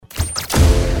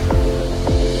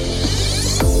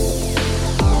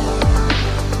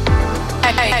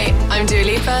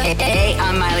Khalifa. Hey,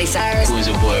 I'm Miley Cyrus. Who's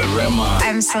your boy, Rema?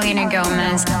 I'm Selena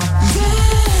Gomez.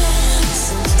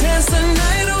 Dance the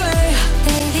night away.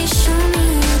 Baby, show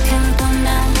me you can calm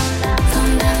down,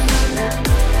 calm down.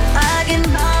 I can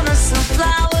buy myself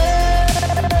flowers.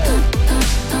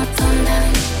 Calm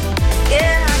down.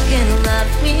 Yeah, I can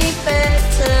love me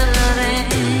better than.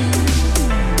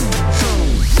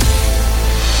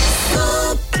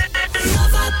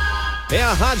 É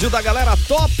a rádio da galera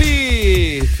top!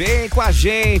 Vem com a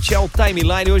gente, é o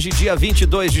Timeline, hoje dia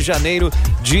 22 de janeiro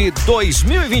de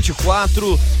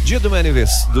 2024, dia do meu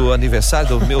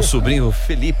aniversário do meu sobrinho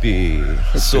Felipe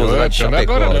Souza, lá de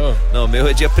Chapecó. Não, meu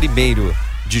é dia 1º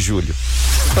de julho.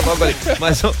 Logo ali.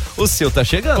 Mas o seu tá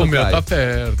chegando, o meu Caio. tá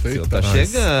perto. O seu tá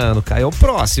chegando, Caio é o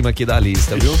próximo aqui da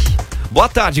lista, viu? Boa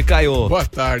tarde, Caio. Boa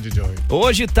tarde, Joey.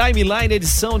 Hoje, Timeline,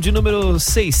 edição de número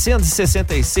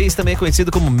 666, também conhecido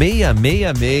como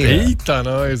 666. Eita,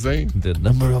 nós, hein? The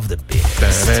number of the beast.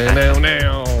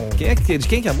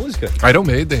 Quem que é a música? Iron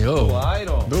Maiden, Do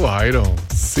Iron. Do Iron.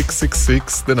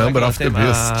 666, The Number of the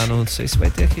Beast. Não sei se vai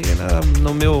ter aqui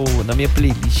na minha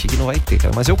playlist, que não vai ter,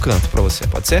 cara. Mas eu canto pra você,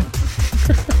 pode ser?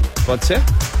 Pode ser?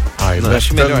 Não,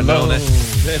 acho melhor não, né?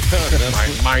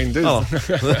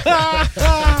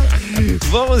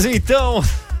 Vamos então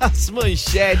às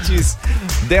manchetes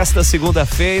desta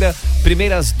segunda-feira.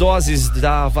 Primeiras doses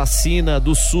da vacina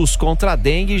do SUS contra a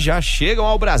dengue já chegam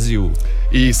ao Brasil.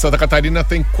 E Santa Catarina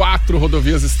tem 4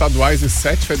 rodovias estaduais e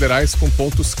 7 federais com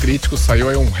pontos críticos. Saiu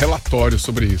aí um relatório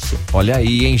sobre isso. Olha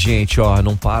aí, hein, gente, ó,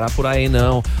 não para por aí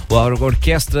não.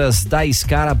 Orquestras da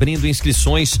SCAR abrindo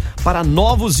inscrições para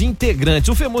novos integrantes.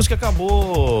 O FEMUSC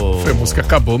acabou. O FEMUSC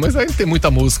acabou, mas ainda tem muita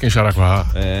música em Jaraguá.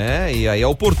 É, e aí a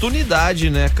oportunidade,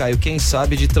 né, Caio, quem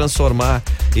sabe de transformar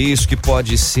isso que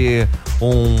pode ser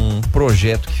um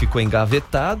projeto que ficou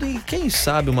engavetado e quem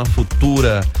sabe uma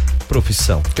futura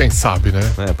profissão. Quem sabe, né?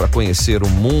 Para conhecer o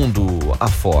mundo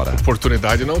afora.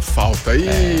 Oportunidade não falta.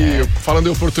 E falando em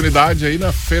oportunidade, aí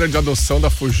na feira de adoção da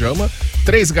Fujama,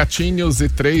 3 gatinhos e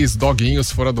 3 doguinhos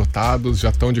foram adotados, já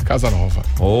estão de casa nova.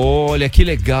 Olha, que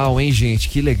legal, hein, gente?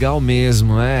 Que legal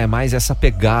mesmo, mais essa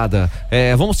pegada.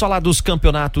 Vamos falar dos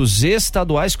campeonatos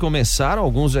estaduais que começaram,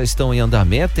 alguns já estão em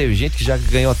andamento, teve gente que já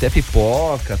ganhou até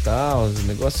pipoca e tal, um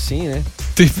negócio assim, né?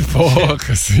 Tem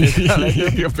pipoca, sim.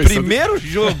 Primeiro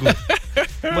jogo.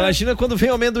 Imagina quando vem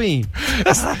o amendoim.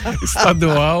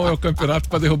 Estadual é o campeonato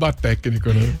pra derrubar técnico,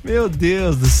 né? Meu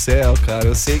Deus do céu, cara.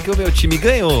 Eu sei que o meu time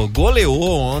ganhou. Goleou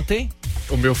ontem.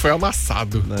 O meu foi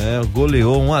amassado.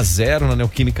 Goleou 1-0 na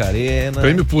Neoquímica Arena.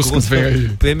 Prêmio Puskás vem aí.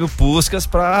 Prêmio Puskás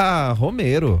pra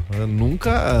Romero. Eu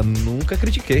nunca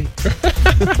critiquei.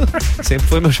 Sempre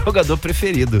foi meu jogador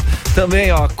preferido. Também,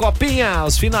 ó, Copinha.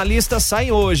 Os finalistas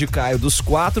saem hoje, Caio. Dos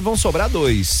 4 vão sobrar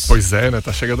 2. Pois é, né?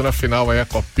 Tá chegando na final aí a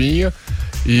Copinha.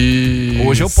 E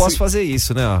hoje eu posso fazer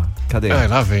isso, né? Ó, cadê?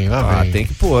 Lá vem. Tem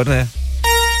que pôr, né?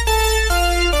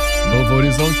 Novo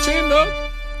Horizontino.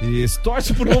 Isso,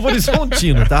 torce pro Novo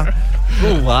Horizontino, tá?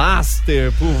 Pro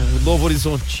Aster, pro Novo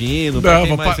Horizontino,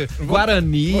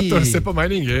 Guarani. Vou torcer pra mais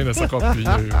ninguém nessa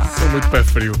copinha. Sou muito pé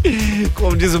frio.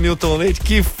 Como diz o Milton Leite,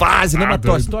 que fase, né?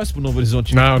 Mas torce pro Novo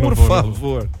Horizontino. Por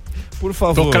favor. Por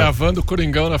favor. Tô cravando o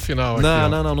Coringão na final aqui.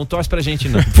 Não torce pra gente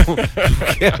não.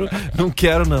 Não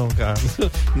quero não, cara.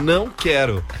 Não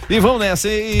quero. E vamos nessa,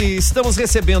 e estamos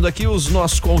recebendo aqui os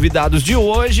nossos convidados de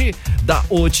hoje, da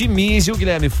Otimizee, o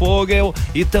Guilherme Fogel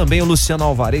e também o Luciano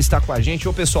Alvarez está com a gente.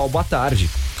 Ô pessoal, boa tarde.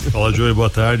 Fala, Joey, boa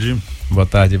tarde. Boa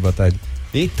tarde.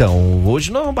 Então, hoje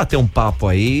nós vamos bater um papo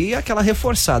aí, aquela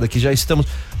reforçada que já estamos...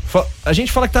 A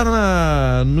gente fala que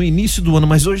tá no início do ano,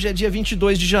 mas hoje é dia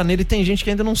 22 de janeiro e tem gente que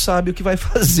ainda não sabe o que vai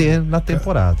fazer na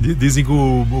temporada. Dizem que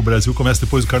o Brasil começa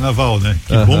depois do carnaval, né?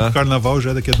 Que bom que o carnaval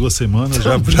já é daqui a 2 semanas,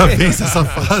 já vence essa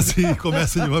fase e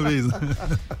começa de uma vez. Né?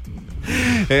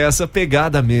 É essa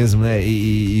pegada mesmo, né?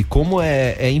 E como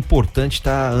é importante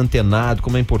estar antenado,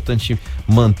 como é importante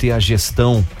manter a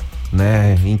gestão,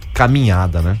 né,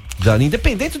 encaminhada, né?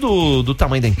 Independente do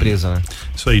tamanho da empresa, né?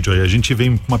 Isso aí, Joy. A gente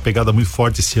vem com uma pegada muito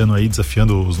forte esse ano aí,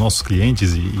 desafiando os nossos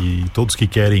clientes e todos que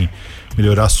querem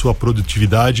melhorar a sua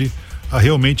produtividade a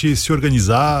realmente se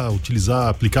organizar,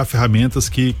 aplicar ferramentas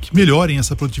que melhorem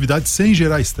essa produtividade sem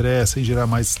gerar estresse, sem gerar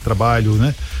mais trabalho,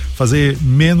 né? Fazer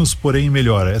menos, porém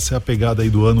melhor. Essa é a pegada aí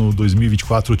do ano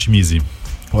 2024 Otimizee.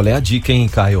 Olha a dica, hein,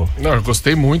 Caio? Não, eu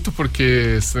gostei muito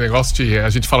porque esse negócio a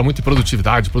gente fala muito em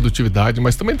produtividade,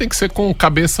 mas também tem que ser com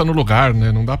cabeça no lugar,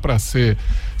 né? Não dá pra ser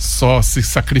só se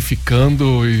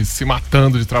sacrificando e se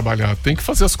matando de trabalhar. Tem que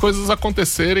fazer as coisas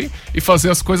acontecerem e fazer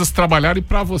as coisas trabalharem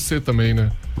pra você também,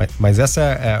 né? Mas essa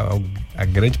é a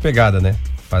grande pegada, né?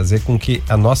 Fazer com que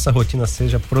a nossa rotina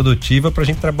seja produtiva pra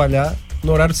gente trabalhar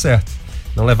no horário certo.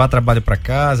 Não levar trabalho para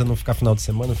casa, não ficar final de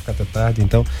semana, não ficar até tarde.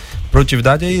 Então,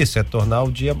 produtividade é isso, é tornar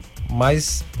o dia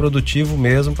mais produtivo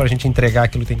mesmo, pra gente entregar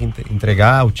aquilo que tem que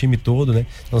entregar, o time todo, né?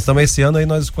 Nós estamos esse ano aí,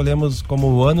 nós escolhemos como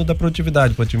o ano da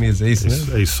produtividade para o Otimizee, é isso, né?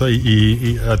 É isso aí.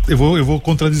 E eu vou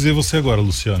contradizer você agora,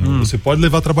 Luciano. Você pode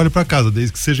levar trabalho para casa,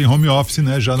 desde que seja em home office,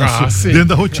 né? Já dentro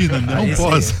da rotina, não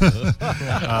pós.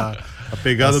 A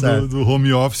pegada do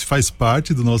home office faz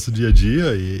parte do nosso dia a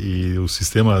dia e o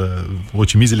sistema, o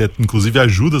Otimizee, ele inclusive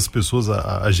ajuda as pessoas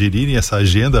a gerirem essa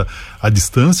agenda à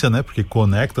distância, né? Porque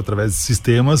conecta através de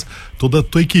sistemas toda a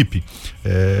tua equipe.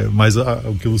 Mas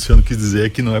o que o Luciano quis dizer é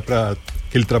que não é para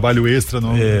aquele trabalho extra,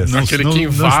 não aquele que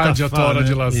invade a tua hora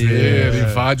de lazer,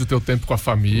 invade o teu tempo com a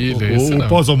família. Ou o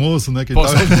pós-almoço, né? Que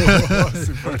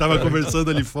Pós-almoço. Tava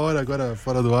conversando ali fora, agora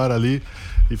fora do ar ali.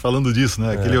 E falando disso,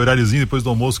 né? Aquele horáriozinho depois do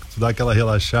almoço que tu dá aquela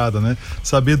relaxada, né?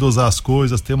 Saber dosar as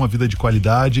coisas, ter uma vida de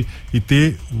qualidade e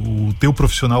ter o teu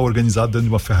profissional organizado dentro de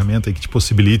uma ferramenta que te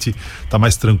possibilite estar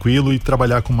mais tranquilo e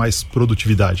trabalhar com mais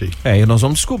produtividade aí. E nós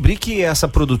vamos descobrir que essa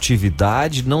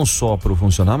produtividade, não só para o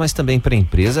funcionário, mas também para a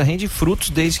empresa, rende frutos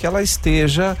desde que ela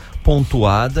esteja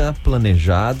pontuada,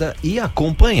 planejada e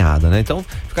acompanhada, né? Então,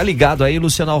 fica ligado aí,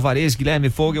 Luciano Alvarez, Guilherme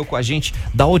Fogel com a gente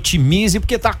da Otimizee,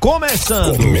 porque tá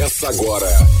começando. Começa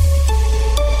agora.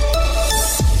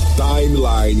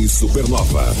 Timeline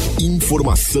Supernova.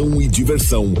 Informação e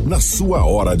diversão na sua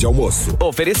hora de almoço.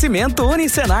 Oferecimento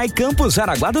Unicenai Campus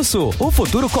Jaraguá do Sul. O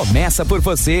futuro começa por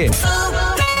você.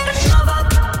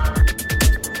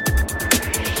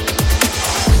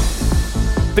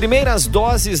 Primeiras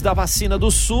doses da vacina do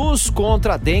SUS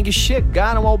contra a dengue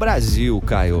chegaram ao Brasil,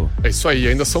 Caio. É isso aí,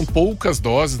 ainda são poucas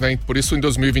doses, né? Por isso, em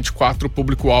 2024, o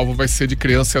público-alvo vai ser de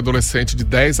criança e adolescente de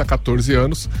 10 a 14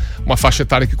 anos, uma faixa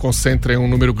etária que concentra em um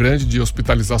número grande de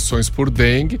hospitalizações por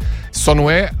dengue. Só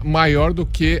não é maior do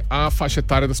que a faixa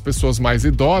etária das pessoas mais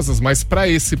idosas, mas para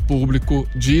esse público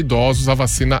de idosos, a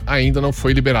vacina ainda não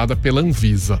foi liberada pela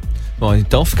Anvisa. Bom,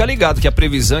 então fica ligado que a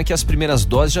previsão é que as primeiras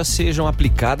doses já sejam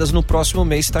aplicadas no próximo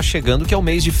mês, está chegando, que é o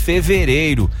mês de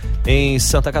fevereiro. Em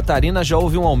Santa Catarina já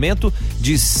houve um aumento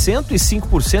de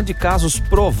 105% de casos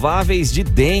prováveis de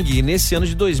dengue nesse ano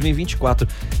de 2024.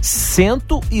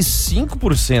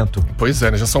 105%. Pois é,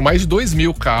 né? Já são mais de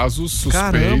 2.000 casos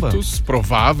suspeitos,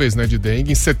 prováveis, né, de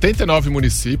dengue, em 79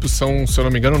 municípios, são, se eu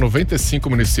não me engano, 95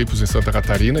 municípios em Santa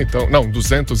Catarina, então, não,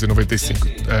 295.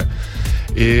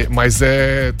 Mas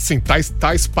sim,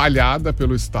 tá espalhada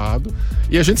pelo estado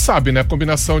e a gente sabe, né, a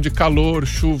combinação de calor,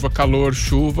 chuva,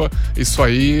 isso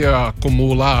aí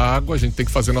acumula água, a gente tem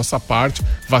que fazer nossa parte.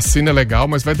 Vacina é legal,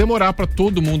 mas vai demorar para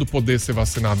todo mundo poder ser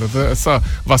vacinado. Essa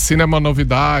vacina é uma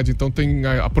novidade, então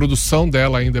a produção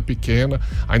dela ainda é pequena,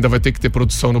 ainda vai ter que ter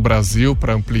produção no Brasil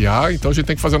para ampliar, então a gente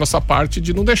tem que fazer a nossa parte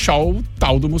de não deixar o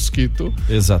tal do mosquito.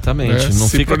 Exatamente, né, não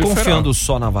fica proliferar. Confiando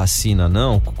só na vacina,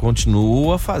 não,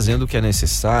 continua fazendo o que é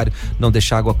necessário, não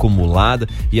deixar água acumulada,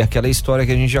 e aquela história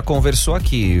que a gente já conversou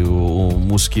aqui, o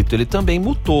mosquito ele também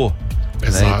mutou.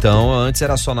 Né? Então antes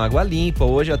era só na água limpa,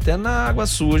 hoje até na água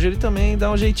suja ele também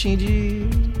dá um jeitinho de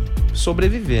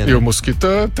sobreviver, né? E o mosquito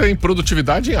tem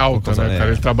produtividade alta, né,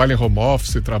 cara? Ele trabalha em home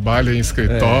office, trabalha em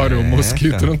escritório, o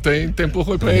mosquito cara. Não tem tempo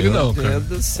ruim pra ele, não, cara.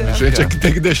 Céu, a gente é que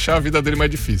tem que deixar a vida dele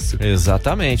mais difícil.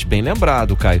 Exatamente, bem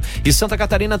lembrado, Caio. E Santa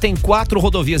Catarina tem 4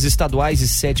 rodovias estaduais e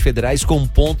 7 federais com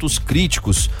pontos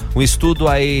críticos. Um estudo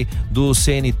aí do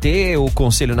CNT, o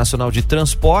Conselho Nacional de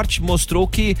Transporte, mostrou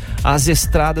que as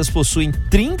estradas possuem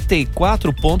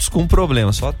 34 pontos com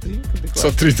problema. Só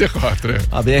 34,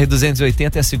 A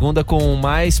BR-280 é a segunda com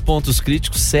mais pontos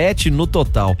críticos, 7 no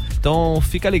total. Então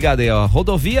fica ligado aí, ó.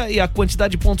 Rodovia e a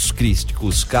quantidade de pontos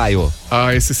críticos, Caio.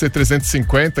 Esse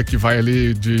C350 que vai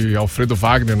ali de Alfredo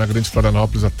Wagner na Grande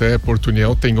Florianópolis até Porto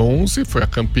União tem 11, foi a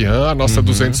campeã. A nossa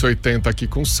 280 aqui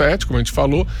com 7, como a gente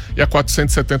falou, e a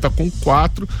 470 com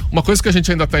 4. Uma coisa que a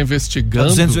gente ainda está investigando. A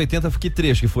 280 que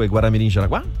trecho que foi? Guaramirim,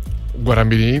 Jaraguá?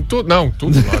 Guaramirim, tudo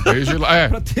lá, desde lá.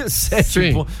 Pra ter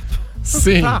 7 pontos.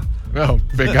 Sim. Não,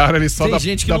 pegaram ali só Tem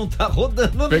gente que não tá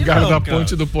rodando ali. Pegaram da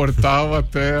ponte do portal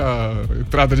até a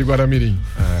entrada de Guaramirim.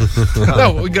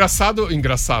 Não, engraçado,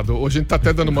 hoje a gente tá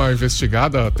até dando uma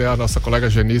investigada, até a nossa colega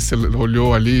Janice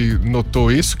olhou ali, notou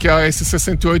isso, que a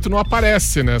S68 não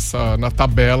aparece na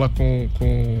tabela com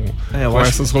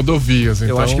essas rodovias.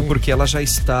 Eu acho que porque ela já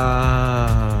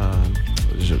está...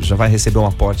 Já vai receber um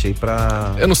aporte aí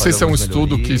pra... Eu não sei se é um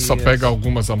estudo que só pega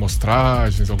algumas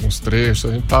amostragens, alguns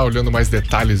trechos, a gente tá olhando mais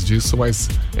detalhes disso, mas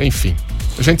enfim,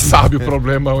 a gente sabe o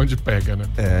problema onde pega, né?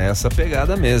 É essa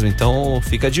pegada mesmo, então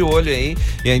fica de olho aí,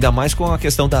 e ainda mais com a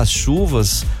questão das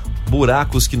chuvas,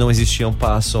 buracos que não existiam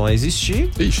passam a existir.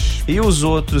 Ixi. E os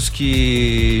outros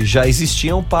que já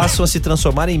existiam passam a se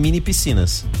transformar em mini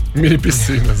piscinas. Mini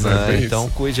piscinas, né? Então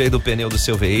cuide aí do pneu do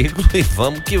seu veículo e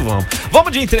vamos que vamos.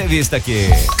 Vamos de entrevista aqui.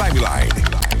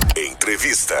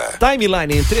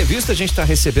 Timeline Entrevista, a gente está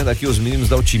recebendo aqui os meninos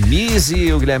da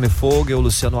Otimizee, o Guilherme Fogel, o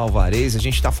Luciano Alvarez. A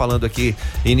gente está falando aqui,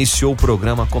 iniciou o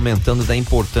programa comentando da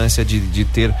importância de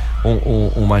ter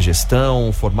uma gestão,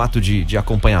 um formato de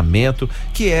acompanhamento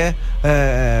que é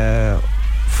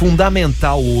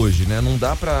fundamental hoje, né? Não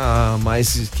dá para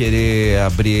mais querer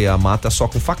abrir a mata só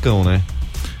com facão, né?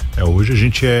 Hoje a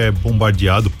gente é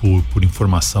bombardeado por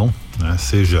informação, né?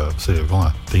 Seja, vamos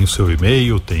lá, tem o seu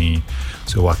e-mail, tem o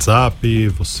seu WhatsApp,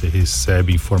 você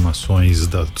recebe informações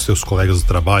dos seus colegas do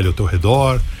trabalho ao teu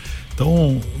redor.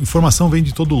 Então, informação vem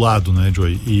de todo lado, né,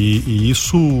 Joey? E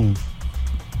isso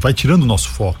vai tirando o nosso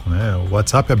foco, né? O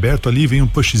WhatsApp aberto ali, vem um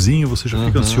pushzinho, você já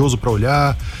fica ansioso para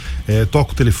olhar,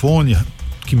 toca o telefone.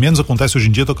 O que menos acontece hoje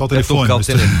em dia é tocar o telefone.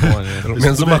 Pelo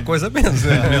menos uma coisa menos,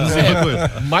 né? Menos uma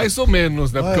coisa. Mais ou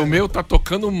menos, né? Porque o meu tá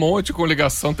tocando um monte com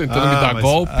ligação, tentando me dar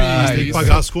golpe. Tem que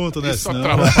pagar as contas, né? Isso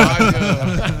atrapalha.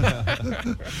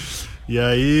 E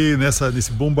aí,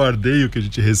 nesse bombardeio que a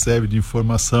gente recebe de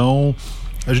informação,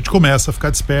 a gente começa a ficar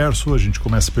disperso, a gente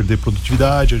começa a perder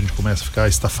produtividade, a gente começa a ficar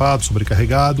estafado,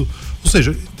 sobrecarregado. Ou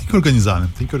seja, tem que organizar, né?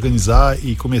 Tem que organizar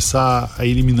e começar a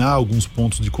eliminar alguns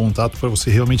pontos de contato para você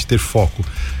realmente ter foco.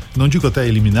 Não digo até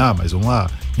eliminar, mas vamos lá,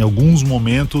 em alguns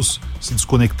momentos se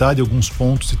desconectar de alguns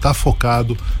pontos e estar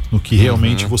focado no que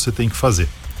realmente você tem que fazer.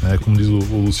 Como diz o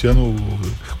Luciano,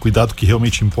 o cuidado que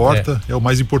realmente importa é o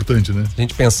mais importante, né? Se a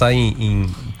gente pensar em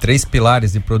 3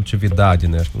 pilares de produtividade,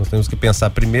 né? Acho que nós temos que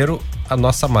pensar primeiro a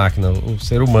nossa máquina, o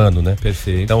ser humano, né?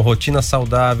 Perfeito. Então, rotina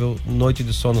saudável, noite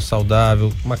de sono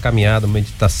saudável, uma caminhada, uma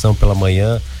meditação pela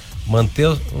manhã, manter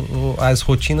as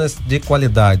rotinas de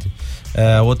qualidade.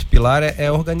 Outro pilar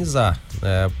é organizar,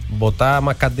 botar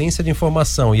uma cadência de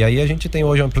informação, e aí a gente tem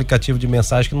hoje um aplicativo de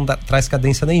mensagem que não traz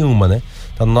cadência nenhuma, né?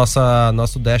 Então no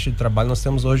nosso dash de trabalho nós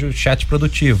temos hoje o chat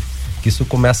produtivo, que isso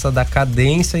começa a dar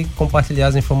cadência e compartilhar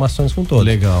as informações com todos.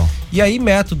 Legal. E aí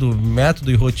método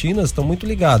e rotinas estão muito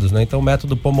ligados, né? Então o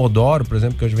método Pomodoro, por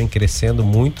exemplo, que hoje vem crescendo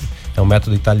muito, é um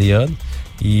método italiano.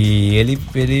 E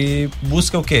ele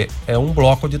busca o quê? É um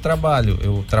bloco de trabalho.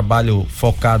 Eu trabalho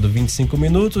focado 25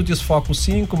 minutos, desfoco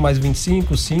 5, mais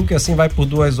 25, 5, e assim vai por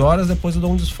 2 horas, depois eu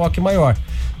dou um desfoque maior.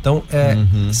 Então,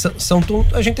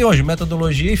 a gente tem hoje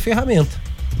metodologia e ferramenta,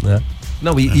 né?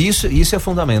 Não, e isso é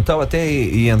fundamental, até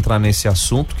ir entrar nesse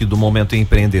assunto que do momento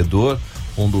empreendedor,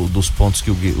 dos pontos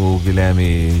que o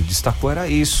Guilherme destacou era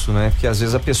isso, né? Porque às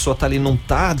vezes a pessoa tá ali, não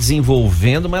tá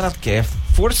desenvolvendo, mas ela quer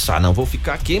forçar, não, vou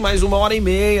ficar aqui mais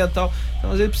 1h30 e tal.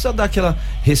 Então às vezes precisa dar aquela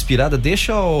respirada,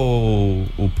 deixa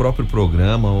o próprio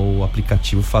programa, o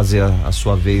aplicativo fazer a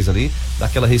sua vez ali, dá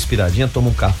aquela respiradinha, toma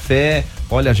um café,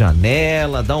 olha a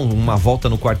janela, dá uma volta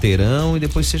no quarteirão e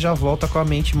depois você já volta com a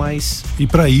mente mais... E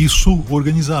para isso,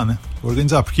 organizar, né?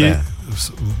 Organizar, porque...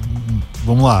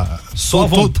 Vamos lá. Só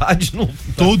vontade não...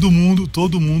 Todo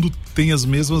mundo tem as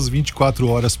mesmas 24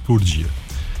 horas por dia.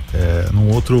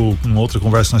 Numa outra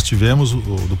conversa que nós tivemos,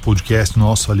 do podcast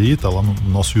nosso ali, tá lá no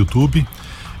nosso YouTube,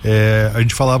 a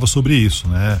gente falava sobre isso,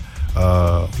 né?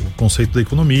 O conceito da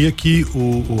economia, que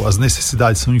as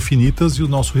necessidades são infinitas e o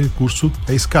nosso recurso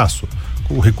é escasso.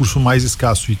 O recurso mais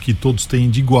escasso e que todos têm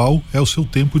de igual é o seu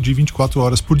tempo de 24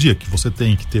 horas por dia, que você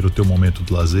tem que ter o teu momento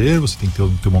de lazer, você tem que ter o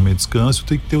teu momento de descanso,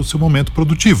 tem que ter o seu momento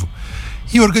produtivo.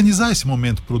 E organizar esse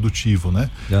momento produtivo, né?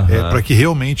 Para que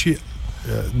realmente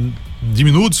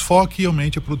diminua o desfoque e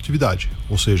aumente a produtividade.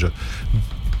 Ou seja,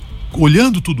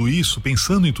 olhando tudo isso,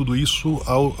 pensando em tudo isso,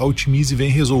 a Otimizee vem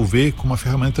resolver com uma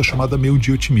ferramenta chamada Meu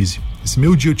Dia Otimizee. Esse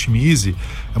Meu Dia Otimizee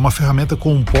é uma ferramenta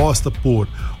composta por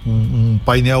um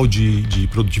painel de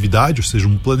produtividade, ou seja,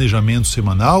 um planejamento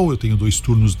semanal. Eu tenho 2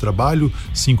 turnos de trabalho,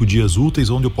 5 dias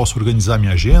úteis, onde eu posso organizar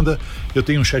minha agenda. Eu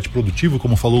tenho um chat produtivo,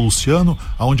 como falou o Luciano,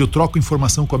 onde eu troco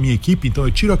informação com a minha equipe. Então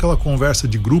eu tiro aquela conversa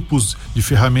de grupos, de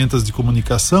ferramentas de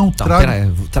comunicação.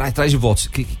 Traz de volta. O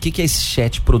que é esse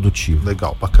chat produtivo?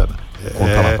 Legal, bacana.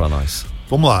 Conta lá pra nós.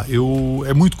 Vamos lá,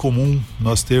 é muito comum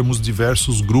nós termos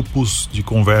diversos grupos de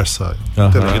conversa no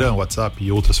Telegram, WhatsApp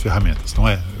e outras ferramentas, não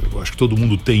é? Eu acho que todo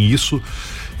mundo tem isso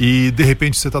e de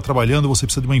repente você está trabalhando, você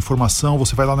precisa de uma informação,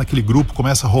 você vai lá naquele grupo,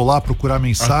 começa a rolar, procurar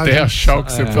mensagem. Até achar o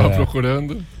que você estava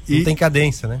procurando. Não tem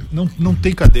cadência, né? Não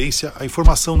tem cadência, a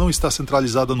informação não está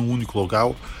centralizada num único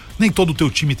local, nem todo o teu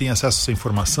time tem acesso a essa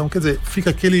informação, quer dizer, fica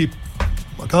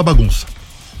aquela bagunça.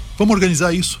 Vamos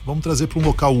organizar isso, vamos trazer para um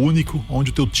local único, onde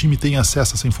o teu time tem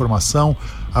acesso a essa informação,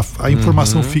 a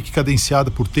informação fique cadenciada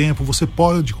por tempo, você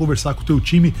pode conversar com o teu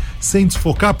time sem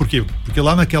desfocar, por quê? Porque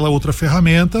lá naquela outra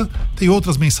ferramenta tem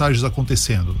outras mensagens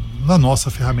acontecendo. Na nossa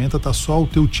ferramenta tá só o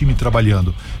teu time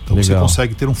trabalhando, então você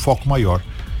consegue ter um foco maior.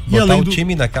 E botar além o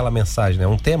time naquela mensagem, né?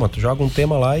 Um tema, tu joga um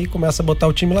tema lá e começa a botar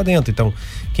o time lá dentro. Então,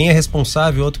 quem é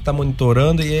responsável, outro que tá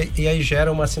monitorando, e aí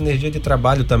gera uma sinergia de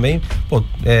trabalho também,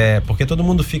 porque todo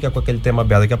mundo fica com aquele tema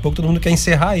aberto. Daqui a pouco todo mundo quer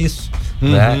encerrar isso,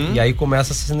 né? E aí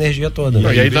começa essa sinergia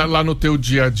toda. E aí lá no teu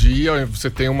dia a dia, você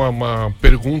tem uma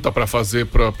pergunta para fazer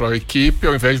para a equipe,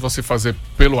 ao invés de você fazer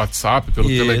pelo WhatsApp, pelo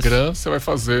Telegram, você vai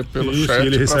fazer pelo chat. E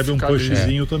ele recebe um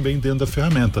pushzinho também dentro da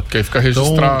ferramenta. Que aí fica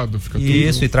registrado. Fica tudo.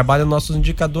 Isso, e trabalha nossos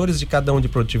indicadores de cada um de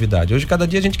produtividade. Hoje, cada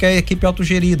dia a gente quer a equipe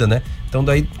autogerida, né? Então,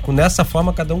 daí, nessa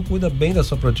forma, cada um cuida bem da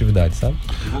sua produtividade, sabe?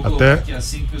 Eu vou colocar aqui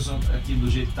assim, que o pessoal aqui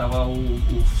do jeito que estava o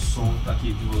som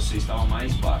aqui de vocês estava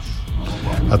mais baixo.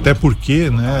 Até porque,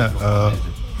 né,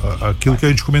 aquilo que a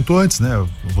gente comentou antes, né?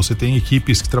 Você tem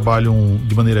equipes que trabalham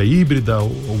de maneira híbrida,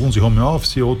 alguns em home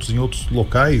office, outros em outros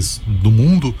locais do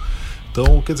mundo.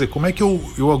 Então, quer dizer, como é que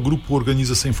eu agrupo,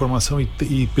 organizo essa informação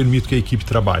e permito que a equipe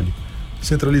trabalhe?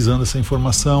 Centralizando essa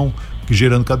informação,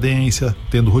 gerando cadência,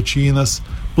 tendo rotinas,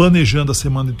 planejando a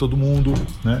semana de todo mundo,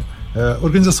 né?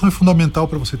 Organização é fundamental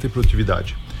para você ter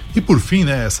produtividade. E por fim,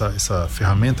 né, essa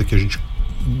ferramenta que a gente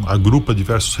agrupa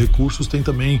diversos recursos, tem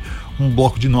também um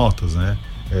bloco de notas, né?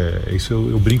 Isso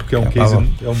eu brinco que é um case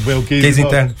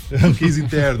interno. É um case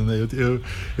interno, né?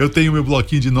 Eu tenho meu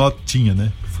bloquinho de notinha,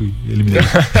 né? Fui eliminado.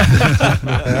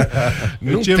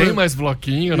 Não tem mais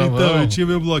bloquinho, não. Então, eu tinha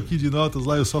meu bloquinho de notas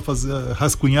lá, eu só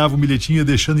rascunhava o bilhetinho,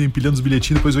 deixando e empilhando os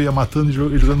bilhetinhos, depois eu ia matando e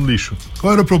jogando no lixo.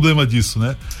 Qual era o problema disso,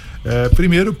 né?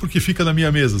 Primeiro, porque fica na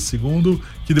minha mesa. Segundo,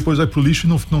 que depois vai pro lixo e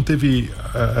não teve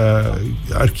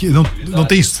não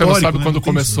tem histórico. Você não sabe né? quando Não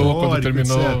começou, quando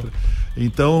terminou. Etc.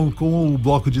 Então, com o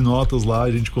bloco de notas lá,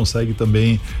 a gente consegue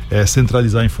também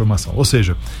centralizar a informação. Ou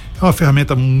seja, é uma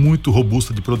ferramenta muito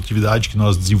robusta de produtividade que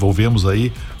nós desenvolvemos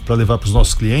aí para levar para os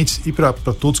nossos clientes e para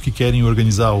todos que querem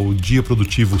organizar o dia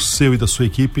produtivo seu e da sua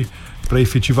equipe para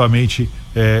efetivamente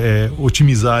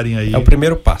otimizarem aí. É o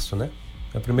primeiro passo, né?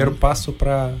 É o primeiro passo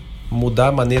para mudar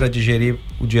a maneira de gerir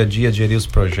o dia a dia, gerir os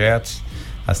projetos,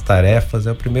 as tarefas,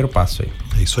 é o primeiro passo aí.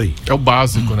 É isso aí. É o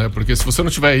básico, né? Porque se você não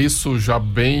tiver isso já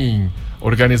bem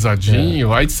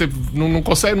organizadinho, aí você não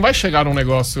consegue, não vai chegar num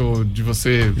negócio de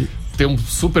você ter um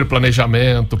super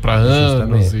planejamento para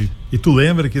anos. E tu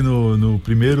lembra que no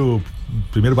primeiro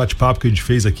bate-papo que a gente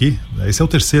fez aqui, esse é o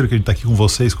terceiro que a gente tá aqui com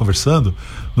vocês conversando,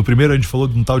 no primeiro a gente falou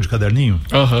de um tal de caderninho.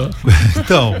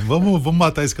 Então, vamos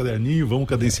matar esse caderninho, vamos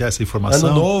cadenciar essa informação.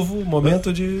 Ano novo,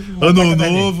 momento de... Ano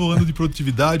novo, ano de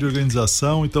produtividade,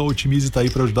 organização, então o Otimizee tá aí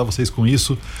para ajudar vocês com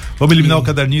isso. Vamos eliminar o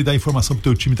caderninho e dar informação pro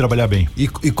teu time trabalhar bem. E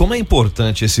como é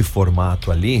importante esse formato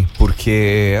ali,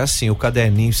 porque assim, o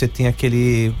caderninho você tem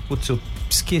aquele... Putz, eu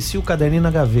esqueci o caderninho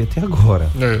na gaveta, e agora?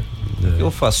 O que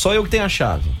eu faço? Só eu que tenho a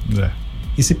chave.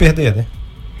 E se perder, né?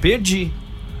 Perdi.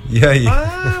 E aí?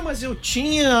 Mas eu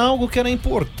tinha algo que era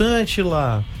importante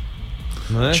lá.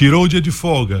 Né? Tirou o dia de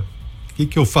folga. O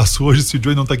que eu faço hoje se o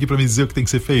Joey não tá aqui para me dizer o que tem que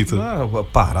ser feito?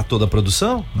 Parar toda a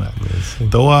produção?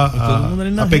 Então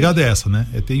a pegada é essa, né?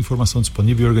 É ter informação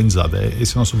disponível e organizada.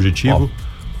 Esse é o nosso objetivo.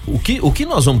 O que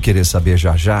nós vamos querer saber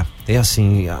já é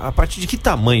assim, a partir de que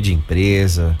tamanho de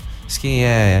empresa, quem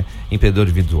é empreendedor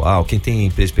individual, quem tem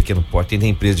empresa de pequeno porte, quem tem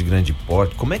empresa de grande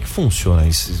porte, como é que funciona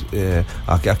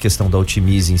a questão da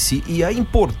Otimizee em si e a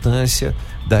importância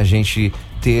da gente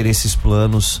ter esses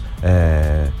planos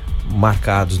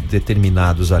marcados,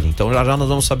 determinados ali. Então já nós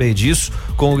vamos saber disso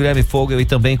com o Guilherme Fogel e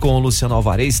também com o Luciano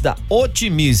Alvarez da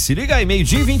Otimizee. Liga aí,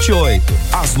 12:28.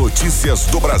 As notícias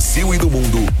do Brasil e do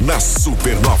mundo na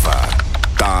Supernova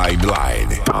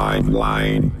Timeline.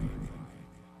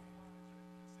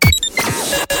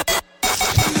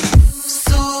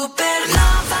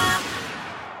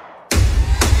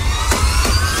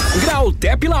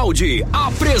 Grautep Loud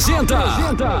apresenta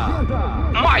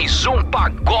mais um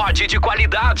pagode de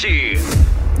qualidade.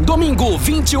 Domingo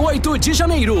 28 de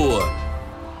janeiro.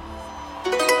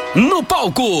 No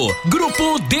palco,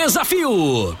 Grupo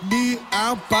Desafio. Me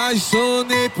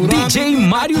apaixonei por DJ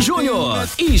Mário Júnior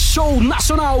e show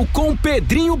nacional com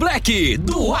Pedrinho Black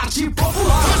do Arte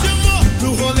Popular.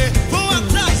 No rolê, vou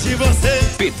atrás de você.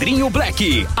 Pedrinho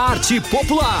Black, Arte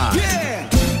Popular.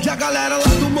 E a galera lá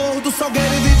do Morro do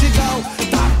Salgueiro e Vidigal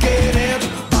tá querendo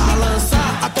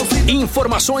balançar a torcida.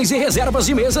 Informações e reservas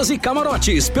de mesas e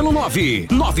camarotes pelo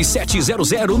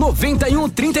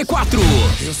 99700-9134.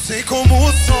 Eu sei como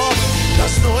o sol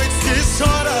das noites que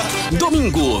chora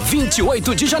Domingo,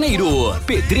 28 de janeiro,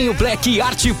 Pedrinho Black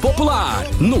Arte Popular,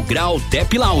 no Grau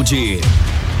Tep Lounge.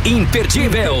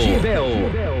 Imperdível.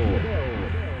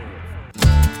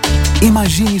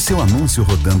 Imagine seu anúncio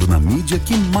rodando na mídia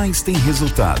que mais tem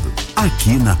resultado.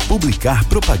 Aqui na Publicar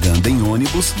Propaganda em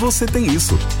ônibus você tem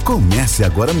isso. Comece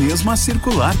agora mesmo a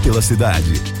circular pela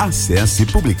cidade. Acesse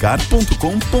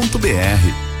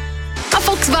publicar.com.br. A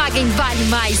Volkswagen vale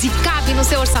mais e cabe no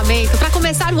seu orçamento para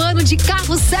começar o ano de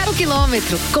carro 0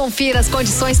 km. Confira as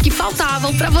condições que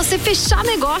faltavam para você fechar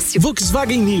negócio.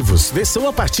 Volkswagen Nivus, versão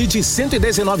a partir de R$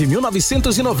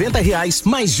 119.990,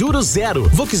 mais juros zero.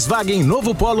 Volkswagen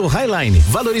Novo Polo Highline,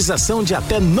 valorização de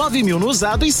até 9 mil no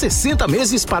usado e 60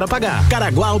 meses para pagar.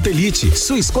 Caraguá Auto Elite,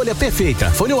 sua escolha perfeita.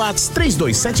 Fone Whats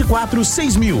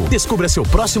 3274-6000. Descubra seu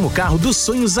próximo carro dos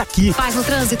sonhos aqui. Paz no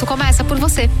trânsito começa por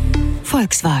você.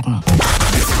 Volkswagen.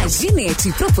 A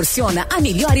Ginete proporciona a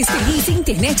melhor experiência em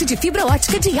internet de fibra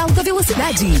ótica de alta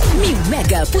velocidade. 1000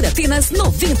 mega por apenas R$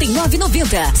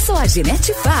 99,90. Só a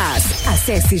Ginete faz.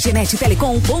 Acesse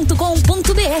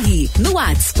ginetetelecom.com.br. No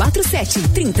WhatsApp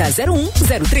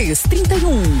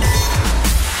 47-3001-0331.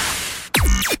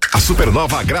 A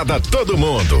Supernova agrada todo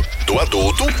mundo, do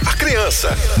adulto à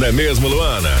criança. Não é mesmo,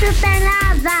 Luana?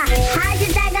 Supernova,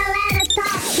 rádio da galera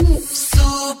top.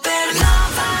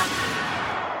 Supernova.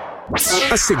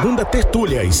 A segunda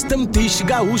tertúlia Stamptish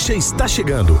Gaúcha está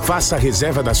chegando. Faça a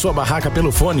reserva da sua barraca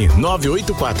pelo fone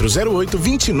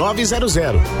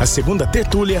 98408-2900. A segunda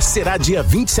tertúlia será dia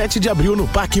 27 de abril no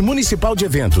Parque Municipal de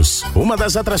Eventos. Uma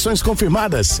das atrações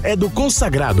confirmadas é do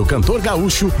consagrado cantor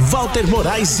gaúcho Walter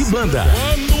Moraes e banda.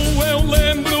 Quando eu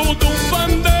lembro do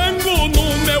fandango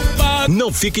no meu bar.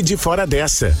 Não fique de fora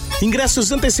dessa.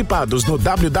 Ingressos antecipados no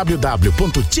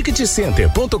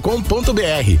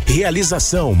www.ticketcenter.com.br.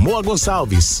 Realização Moa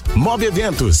Gonçalves, Move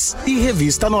Eventos e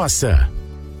Revista Nossa.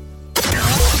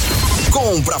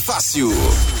 Compra Fácil.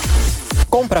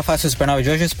 Compra Fácil Supernova de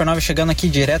hoje. O Supernova chegando aqui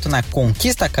direto na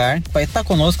Conquista Car. Vai estar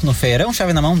conosco no Feirão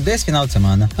Chave na Mão desse final de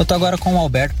semana. Eu tô agora com o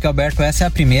Alberto, porque o Alberto, essa é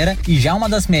a primeira e já uma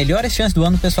das melhores chances do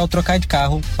ano o pessoal trocar de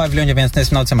carro, pavilhão de eventos nesse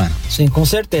final de semana. Sim, com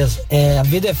certeza. A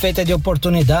vida é feita de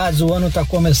oportunidades, o ano tá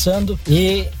começando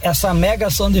e essa mega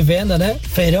ação de venda, né?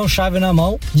 Feirão Chave na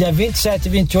Mão, dia 27 e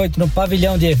 28 no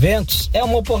pavilhão de eventos, é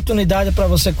uma oportunidade para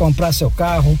você comprar seu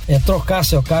carro, trocar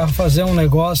seu carro, fazer um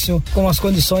negócio com as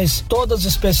condições todas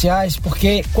especiais, porque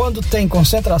quando tem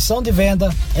concentração de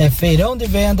venda, feirão de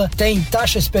venda, tem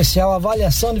taxa especial,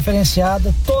 avaliação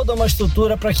diferenciada, toda uma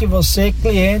estrutura para que você,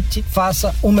 cliente,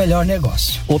 faça o melhor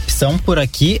negócio. Opção por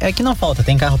aqui é que não falta.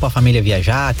 Tem carro para família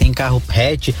viajar, tem carro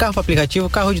hatch, carro para aplicativo,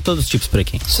 carro de todos os tipos por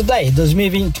aqui. Isso daí,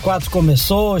 2024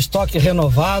 começou, estoque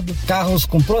renovado, carros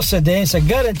com procedência,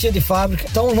 garantia de fábrica.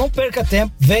 Então não perca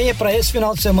tempo, venha para esse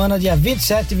final de semana, dia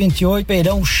 27 e 28,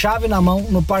 feirão Chave na Mão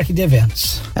no Parque de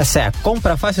Eventos. Essa é a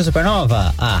Compra Fácil Supernova,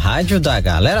 a rádio da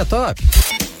galera top.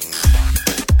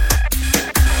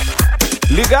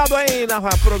 Ligado aí na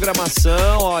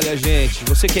programação, olha gente,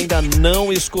 você que ainda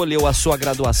não escolheu a sua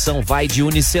graduação, vai de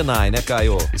Unisenai, né,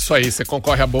 Caio? Isso aí, você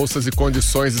concorre a bolsas e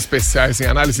condições especiais em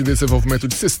análise e desenvolvimento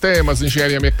de sistemas,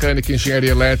 engenharia mecânica,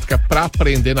 engenharia elétrica, para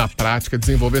aprender na prática,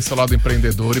 desenvolver seu lado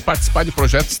empreendedor e participar de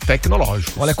projetos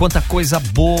tecnológicos. Olha quanta coisa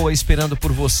boa esperando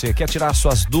por você. Quer tirar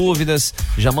suas dúvidas?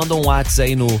 Já manda um WhatsApp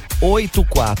aí no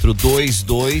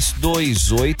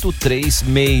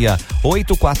 84222836,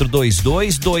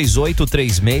 84222836,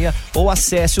 ou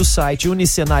acesse o site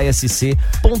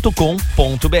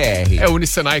unisenaisc.com.br. É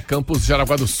Unisenai Campus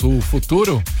Jaraguá do Sul. O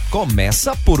futuro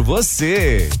começa por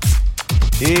você.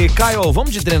 E, Caio,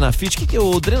 vamos de Drenafit. O que é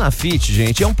o Drenafit,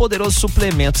 gente? É um poderoso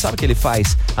suplemento. Sabe o que ele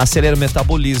faz? Acelera o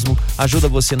metabolismo, ajuda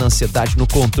você na ansiedade, no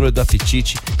controle do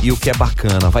apetite e o que é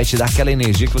bacana, vai te dar aquela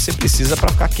energia que você precisa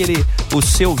para ficar o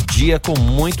seu dia com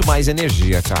muito mais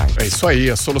energia, Caio. É isso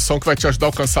aí, a solução que vai te ajudar a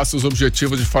alcançar seus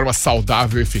objetivos de forma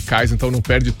saudável e eficaz, então não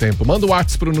perde tempo. Manda o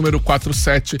WhatsApp pro número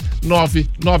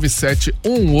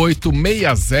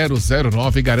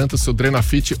 47997186009 e garanta o seu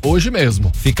Drenafit hoje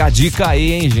mesmo. Fica a dica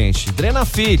aí, hein, gente?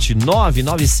 Drenafit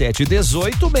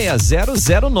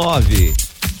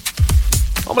 997186009.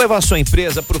 Vamos levar a sua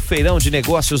empresa para o Feirão de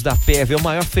Negócios da PEV, o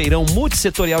maior feirão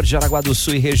multissetorial de Jaraguá do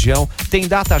Sul e região. Tem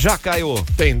data já, Caio?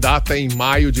 Tem data em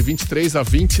maio, de 23 a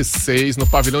 26, no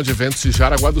pavilhão de eventos de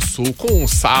Jaraguá do Sul, com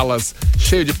salas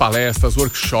cheio de palestras,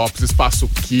 workshops, espaço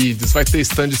kids, vai ter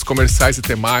estandes comerciais e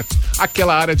temáticos,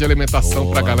 aquela área de alimentação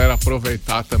para a galera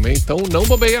aproveitar também. Então não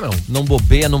bobeia não. Não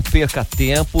bobeia, não perca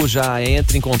tempo, já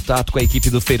entre em contato com a equipe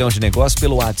do Feirão de Negócios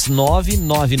pelo WhatsApp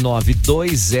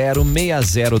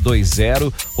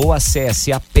 999206020 ou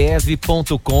acesse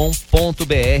apev.com.br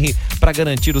para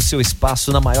garantir o seu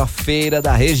espaço na maior feira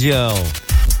da região.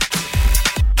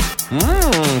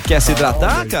 Quer se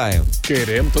hidratar, Caio?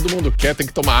 Queremos, todo mundo quer, tem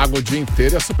que tomar água o dia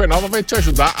inteiro e a Supernova vai te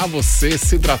ajudar a você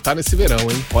se hidratar nesse verão,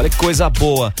 hein? Olha que coisa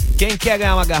boa. Quem quer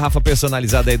ganhar uma garrafa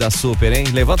personalizada aí da Super, hein?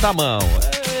 Levanta a mão.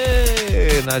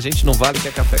 A gente não vale que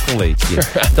é café com leite.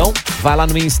 Então, vai lá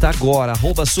no Insta agora,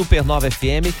 @Supernova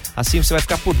FM. Assim você vai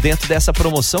ficar por dentro dessa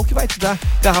promoção que vai te dar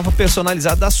garrafa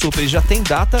personalizada da Super. E já tem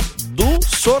data do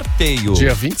sorteio.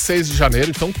 Dia 26 de janeiro,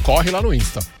 então corre lá no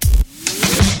Insta.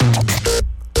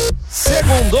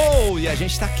 Segundou e a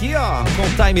gente tá aqui, ó, com o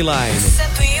Timeline.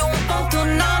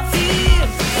 101.9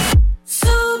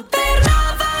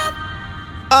 Supernova.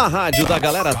 A rádio da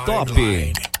galera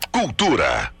top.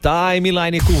 Cultura.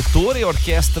 Timeline Cultura e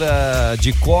Orquestra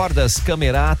de Cordas,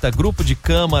 Camerata, Grupo de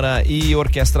Câmara e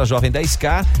Orquestra Jovem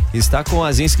 10K está com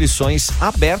as inscrições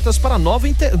abertas para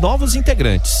novos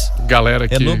integrantes. Galera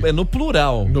que... É no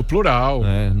plural. No plural.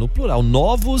 No plural.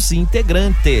 Novos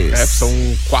integrantes. São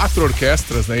 4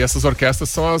 orquestras, né? E essas orquestras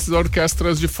são as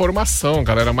orquestras de formação.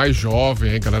 Galera mais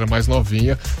jovem, galera mais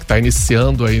novinha, que tá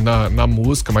iniciando aí na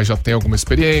música, mas já tem alguma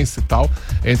experiência e tal.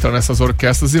 Entra nessas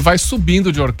orquestras e vai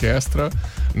subindo de orquestra,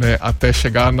 né, até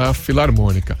chegar na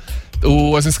Filarmônica.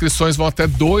 As inscrições vão até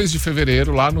 2 de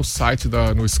fevereiro lá no site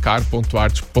no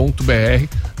scar.art.br.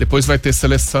 Depois vai ter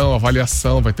seleção,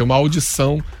 avaliação, vai ter uma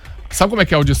audição. Sabe como é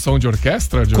que é a audição de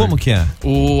orquestra, Joey? Como que é?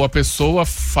 A pessoa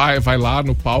vai lá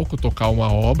no palco tocar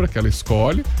uma obra que ela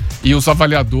escolhe e os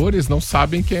avaliadores não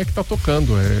sabem quem é que tá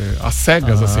tocando. É às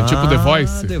cegas, assim, tipo The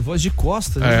Voice. The Voice de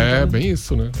costas. Bem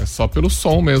isso, né? É só pelo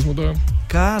som mesmo.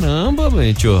 Caramba,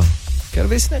 gente, ó. Quero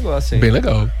ver esse negócio aí. Bem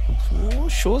legal.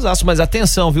 Showzaço. Mas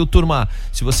atenção, viu, turma?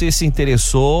 Se você se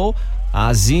interessou,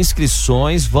 as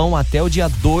inscrições vão até o dia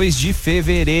 2 de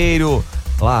fevereiro.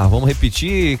 Lá, vamos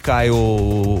repetir, Caio,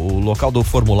 o local do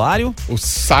formulário? O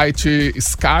site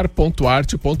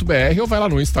scar.art.br ou vai lá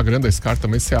no Instagram da Scar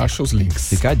também, você acha os links.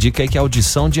 Fica a dica aí que é a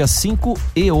audição dia 5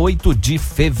 e 8 de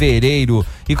fevereiro.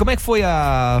 E como é que foi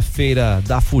a feira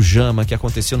da Fujama que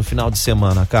aconteceu no final de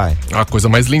semana, Caio? A coisa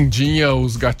mais lindinha,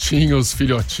 os gatinhos,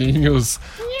 filhotinhos,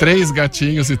 3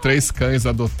 gatinhos e 3 cães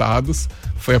adotados.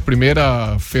 Foi a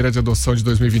primeira feira de adoção de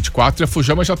 2024 e a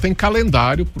Fujama já tem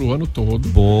calendário pro ano todo.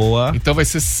 Boa. Então vai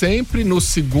ser sempre no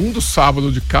segundo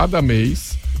sábado de cada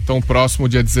mês. Então, próximo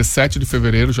dia 17 de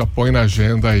fevereiro, já põe na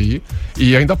agenda aí.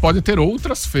 E ainda podem ter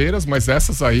outras feiras, mas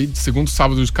essas aí, de segundo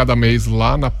sábado de cada mês,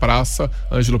 lá na Praça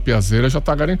Ângelo Piazeira, já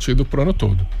tá garantido pro ano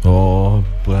todo.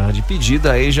 De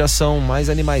pedida aí já são mais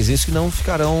animaizinhos que não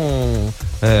ficarão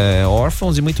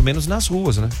órfãos e muito menos nas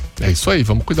ruas, né? É isso aí,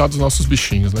 vamos cuidar dos nossos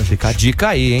bichinhos, né, gente? Fica a dica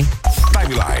aí, hein?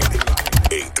 Timeline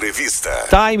Entrevista.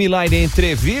 Timeline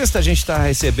Entrevista, a gente tá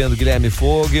recebendo Guilherme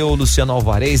Fogel, Luciano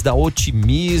Alvarez da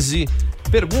Otimizee.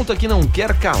 Pergunta que não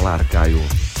quer calar, Caio.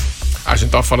 A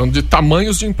gente tava falando de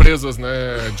tamanhos de empresas, né,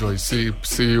 Joey? Se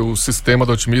o sistema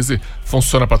da Otimizee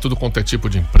funciona para tudo quanto é tipo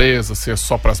de empresa, se é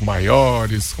só para as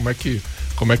maiores, como é que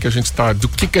a gente tá, do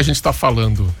que a gente tá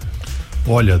falando?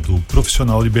 Olha, do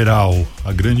profissional liberal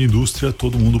à grande indústria,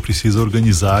 todo mundo precisa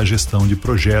organizar a gestão de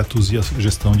projetos e a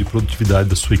gestão de produtividade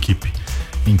da sua equipe.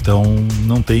 Então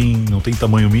não tem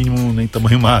tamanho mínimo nem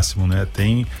tamanho máximo, né?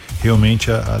 Tem realmente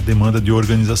a demanda de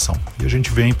organização. E a gente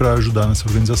vem para ajudar nessa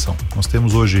organização. Nós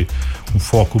temos hoje um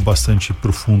foco bastante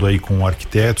profundo aí com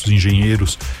arquitetos,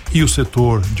 engenheiros e o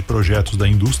setor de projetos da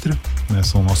indústria, né?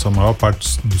 São a maior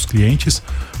parte dos clientes,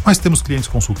 mas temos clientes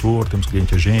consultor, temos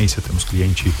cliente agência, temos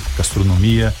cliente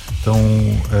gastronomia. Então,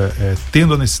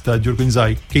 tendo a necessidade de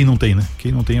organizar, e quem não tem, né?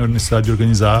 Quem não tem a necessidade de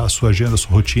organizar a sua agenda, a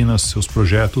sua rotina, seus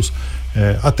projetos,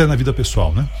 até na vida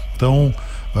pessoal, né? Então,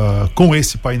 com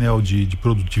esse painel de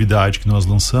produtividade que nós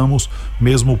lançamos,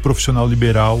 mesmo o profissional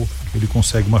liberal, ele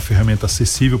consegue uma ferramenta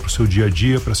acessível para o seu dia a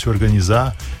dia, para se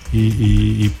organizar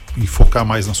e focar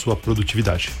mais na sua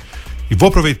produtividade. E vou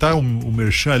aproveitar o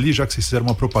merchan ali, já que vocês fizeram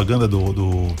uma propaganda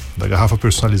da garrafa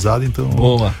personalizada, então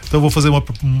vou fazer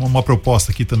uma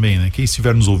proposta aqui também, né? Quem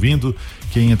estiver nos ouvindo,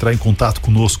 quem entrar em contato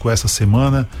conosco essa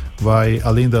semana, vai,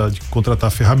 além de contratar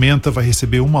a ferramenta, vai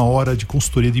receber 1 hora de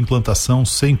consultoria de implantação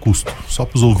sem custo, só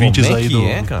para os ouvintes aí do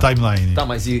Timeline. Tá,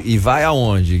 mas e vai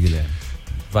aonde, Guilherme?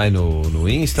 Vai no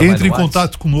Insta? Entre em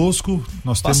contato conosco,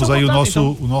 nós temos aí o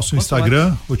nosso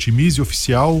Instagram, Otimizee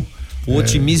Oficial. O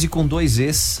Otimizee com 2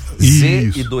 Es,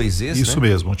 Z e 2 Es, isso, né?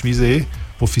 Mesmo, Otimizee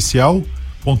oficial.com.br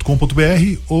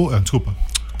ou,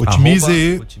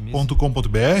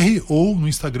 otimizee.com.br ou no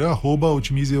Instagram,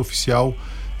 @Otimizee Oficial.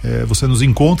 Você nos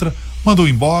encontra, manda um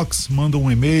inbox, manda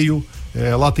um e-mail,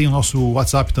 lá tem o nosso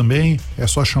WhatsApp também, é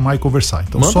só chamar e conversar.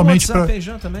 Então, manda somente WhatsApp aí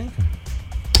já também.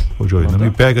 Ô, Joey, não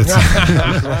me pega assim.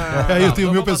 Aí eu tenho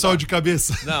o meu pessoal de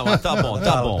cabeça. Não, mas tá bom.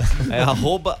 É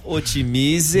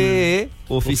 @Otimizee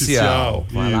oficial.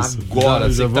 Vai lá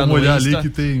agora. Já vamos olhar ali que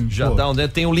tem. Já tá onde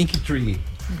tem o Linktree.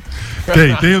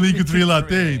 Tem o Linktree lá,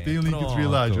 tem o Linktree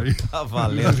lá, Joey. Tá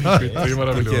valendo. Linktree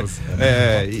maravilhoso.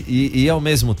 E ao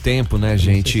mesmo tempo, né,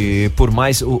 gente, por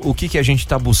mais, o que a gente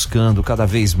tá buscando cada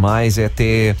vez mais é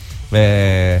ter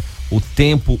o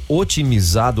tempo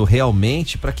otimizado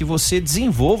realmente para que você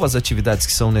desenvolva as atividades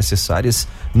que são necessárias,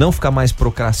 não ficar mais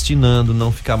procrastinando,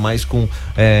 não ficar mais com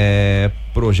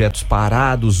projetos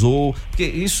parados, ou porque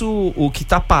isso, o que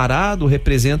tá parado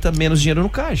representa menos dinheiro no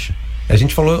caixa. A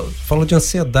gente falou de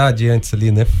ansiedade antes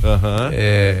ali, né?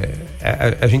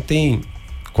 A gente tem,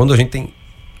 quando a gente tem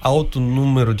alto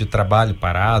número de trabalho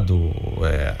parado,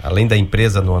 além da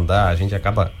empresa não andar, a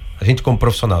gente como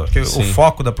profissional, porque o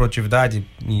foco da produtividade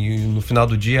no final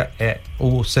do dia é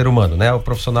o ser humano, né? O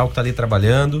profissional que está ali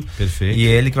trabalhando. Perfeito. E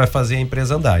é ele que vai fazer a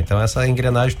empresa andar. Então essa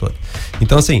engrenagem toda.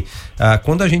 Então assim,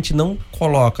 quando a gente não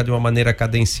coloca de uma maneira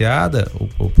cadenciada,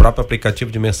 o próprio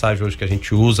aplicativo de mensagem hoje que a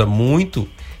gente usa muito,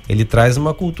 ele traz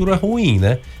uma cultura ruim,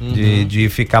 né? De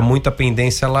ficar muita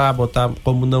pendência lá, botar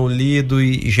como não lido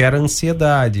e gera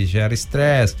ansiedade, gera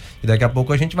estresse. E daqui a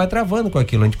pouco a gente vai travando com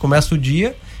aquilo. A gente começa o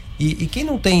dia e quem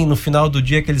não tem no final do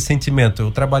dia aquele sentimento? Eu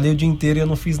trabalhei o dia inteiro e eu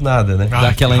não fiz nada, né? Dá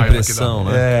aquela impressão,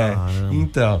 né?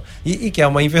 Então. E que é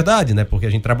uma inverdade, né? Porque a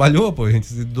gente trabalhou, a gente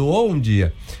se doou um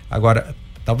dia. Agora,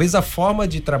 talvez a forma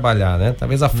de trabalhar, né?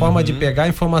 Talvez a forma de pegar a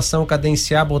informação,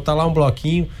 cadenciar, botar lá um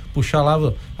bloquinho, puxar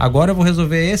lá. Agora eu vou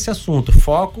resolver esse assunto.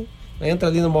 Foco, entra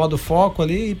ali no modo foco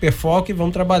ali, hiperfoco e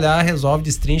vamos trabalhar, resolve,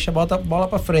 destrincha, bota a bola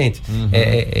pra frente.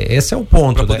 Esse é o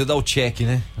ponto. Pra poder dar o check,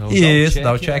 né?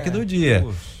 Dar o check do dia.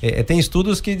 Tem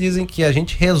estudos que dizem que a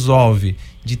gente resolve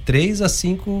de 3 a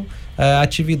 5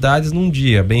 atividades num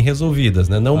dia, bem resolvidas,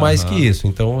 né? Não mais que isso.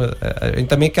 Então,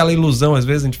 também aquela ilusão, às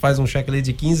vezes a gente faz um check ali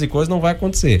de 15 coisas, não vai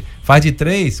acontecer. Faz de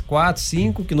 3, 4,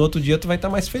 5, que no outro dia tu vai estar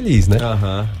mais feliz, né?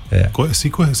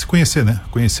 Se conhecer, né?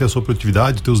 Conhecer a sua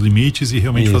produtividade, teus limites e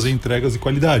realmente fazer entregas de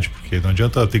qualidade, porque não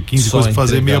adianta ter 15 coisas pra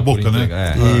fazer meia boca, né?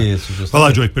 Isso, justamente. Vai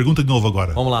lá, Joey, pergunta de novo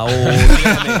agora. Vamos lá,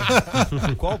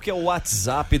 Guilherme, qual que é o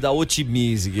WhatsApp da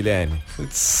Otimizee, Guilherme?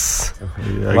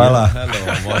 Vai lá.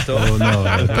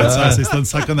 Vocês estão de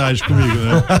sacanagem comigo,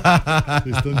 né?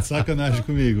 Vocês estão de sacanagem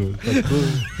comigo.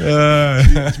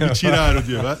 Me tiraram,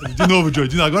 de novo, Joey.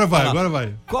 Agora vai.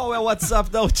 Qual é o WhatsApp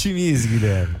da Otimizee,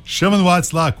 Guilherme? Chama no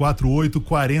WhatsApp lá, 48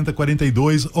 40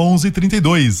 42 11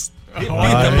 32.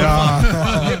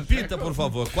 Repita, por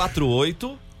favor.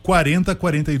 48 40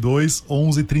 42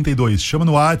 11 32. Chama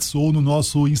no WhatsApp ou no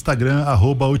nosso Instagram,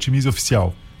 @Otimizee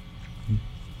Oficial.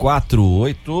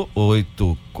 48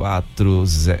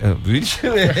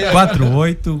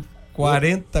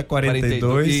 40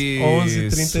 42 11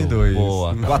 32.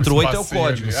 Boa. 48 é o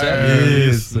código, certo?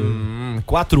 Isso.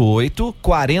 48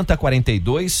 40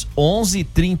 42 11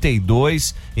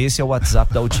 32. Esse é o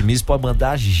WhatsApp da Otimizee, pode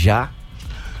mandar já.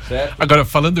 Certo? Agora,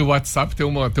 falando em WhatsApp, tem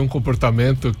um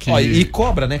comportamento que... E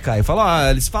cobra, né, Caio?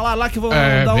 Eles falaram lá que vão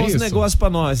dar uns negócios pra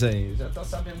nós aí. Já tá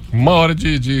sabendo que... 1 hora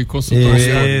de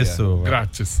consultoria. Isso.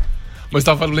 Grátis. Mas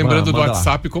estava lembrando do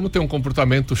WhatsApp, como tem um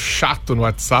comportamento chato no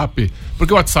WhatsApp,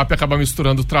 porque o WhatsApp acaba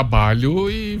misturando trabalho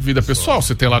e vida pessoal.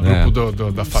 Você tem lá grupo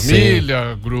da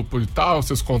família, grupo e tal,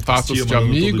 seus contatos de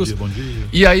amigos. Dia, bom dia.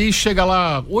 E aí chega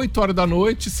lá 8 horas da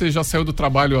noite, você já saiu do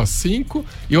trabalho às 5,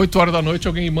 e 8 horas da noite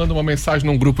alguém manda uma mensagem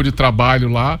num grupo de trabalho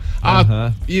lá.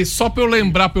 E só pra eu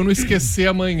lembrar, pra eu não esquecer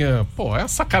amanhã. Pô, é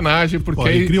sacanagem, porque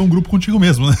aí cria um grupo contigo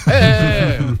mesmo, né?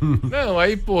 Não,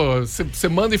 aí, pô, você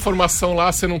manda informação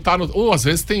lá, você não tá no... Ou às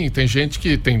vezes tem gente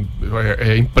que tem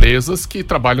empresas que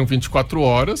trabalham 24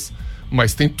 horas,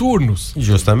 mas tem turnos.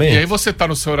 Justamente. E aí você tá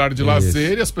no seu horário de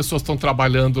lazer e as pessoas estão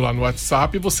trabalhando lá no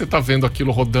WhatsApp e você tá vendo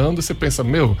aquilo rodando e você pensa,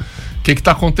 o que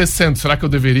tá acontecendo? Será que eu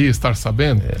deveria estar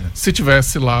sabendo? Se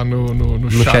tivesse lá no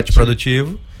chat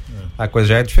produtivo, a coisa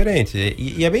já é diferente.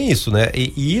 E é bem isso, né?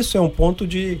 E isso é um ponto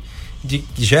que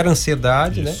gera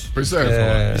ansiedade, né? Pois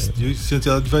é. E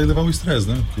ansiedade vai levar um estresse,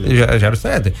 né? Gera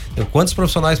estresse. Quantos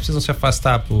profissionais precisam se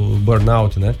afastar por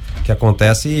burnout, né? Que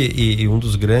acontece e um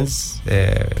dos grandes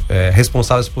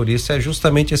responsáveis por isso é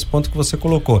justamente esse ponto que você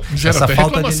colocou. Gera essa até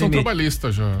falta reclamação de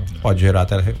trabalhista já. Pode gerar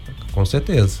até, com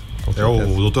certeza.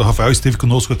 O doutor Rafael esteve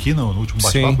conosco aqui no último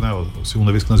bate-papo, né? A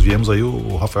segunda vez que nós viemos aí,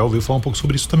 o Rafael veio falar um pouco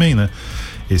sobre isso também, né?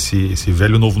 Esse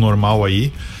velho novo normal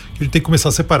aí, que a gente tem que começar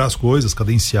a separar as coisas,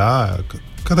 cadenciar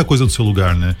cada coisa no seu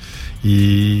lugar, né?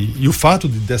 E o fato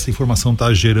dessa informação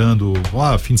estar gerando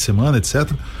fim de semana,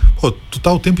 etc., tu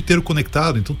tá o tempo inteiro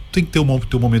conectado, então tu tem que ter o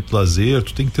teu momento de lazer,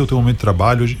 tu tem que ter o teu momento de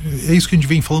trabalho. É isso que a gente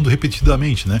vem falando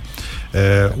repetidamente, né?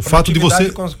 O fato de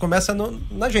você... começa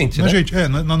na gente, na né? gente,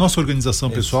 na nossa organização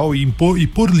pessoal e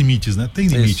por limites, né? Tem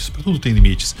limites, para tudo tem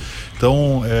limites.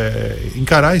 Então,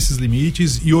 encarar esses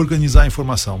limites e organizar a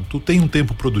informação. Tu tem um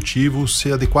tempo produtivo,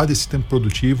 se adequar a esse tempo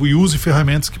produtivo e use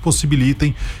ferramentas que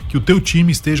possibilitem que o teu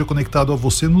time esteja conectado a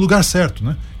você no lugar certo,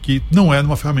 né? Que não é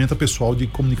numa ferramenta pessoal de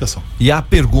comunicação. E a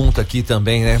pergunta aqui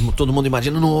também, né? Todo mundo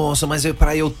imagina, nossa, mas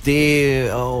para eu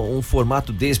ter um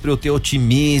formato desse, para eu ter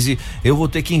Otimizee, eu vou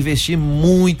ter que investir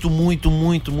muito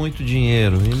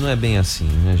dinheiro. E não é bem assim,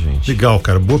 né, gente? Legal,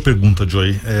 cara. Boa pergunta,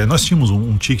 Joey. Nós tínhamos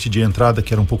um ticket de entrada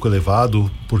que era um pouco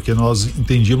elevado, porque nós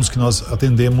entendíamos que nós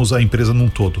atendemos a empresa num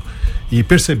todo. E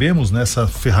percebemos nessa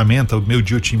ferramenta, o meu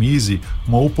de Otimizee,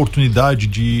 uma oportunidade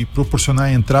de proporcionar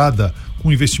a entrada com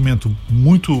um investimento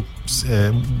muito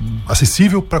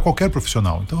acessível para qualquer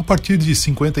profissional. Então, a partir de R$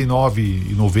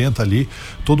 59,90 ali,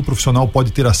 todo profissional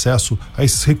pode ter acesso a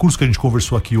esses recursos que a gente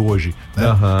conversou aqui hoje, né?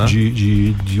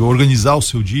 De organizar o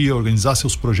seu dia, organizar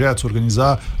seus projetos,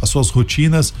 organizar as suas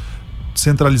rotinas,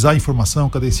 centralizar a informação,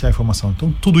 cadenciar a informação.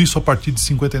 Então, tudo isso a partir de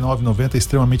R$ 59,90 é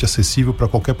extremamente acessível para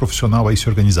qualquer profissional aí se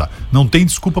organizar. Não tem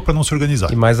desculpa para não se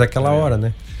organizar. E mais aquela hora,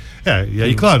 né? E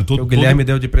aí, claro, o Guilherme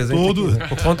deu de presente aqui, né?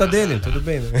 Por conta dele, tudo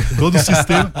bem, né?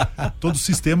 Todo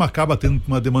sistema acaba tendo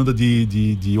uma demanda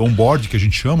de onboard, que a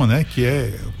gente chama, né? Que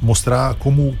é mostrar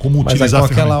como utilizar a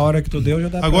ferramenta. Aquela hora que tu deu já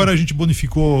dá. Agora a gente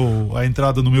bonificou a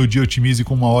entrada no meu dia Otimizee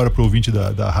com 1 hora para o ouvinte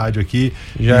da rádio aqui.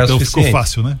 Já então é ficou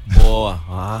fácil, né? Boa.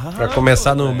 Para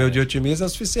começar no meu dia Otimizee é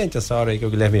suficiente essa hora aí que o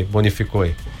Guilherme bonificou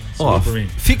aí.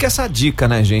 Fica essa dica,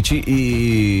 né, gente?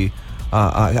 E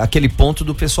aquele ponto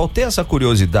do pessoal ter essa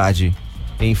curiosidade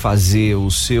em fazer o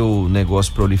seu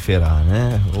negócio proliferar,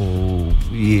 né?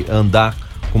 E andar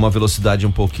com uma velocidade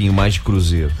um pouquinho mais de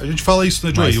cruzeiro. A gente fala isso,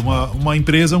 né, Joey? Uma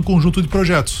empresa é um conjunto de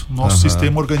projetos. Nosso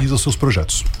sistema organiza os seus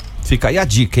projetos. Fica aí a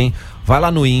dica, hein? Vai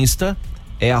lá no Insta,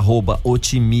 é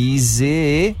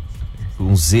 @Otimizee,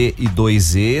 com Z e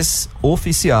 2 Es,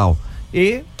 oficial.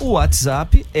 E o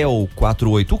WhatsApp é o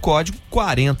 48 código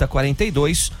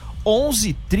 4042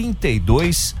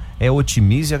 1132. É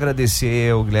Otimizee.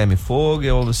 Agradecer ao Guilherme Fogo e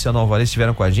ao Luciano Alvarez que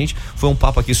estiveram com a gente. Foi um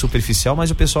papo aqui superficial,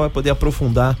 mas o pessoal vai poder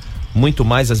aprofundar muito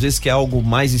mais, às vezes que é algo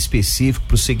mais específico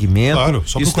pro segmento. Claro,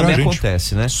 só isso também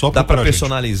acontece, né? Dá para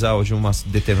personalizar hoje de uma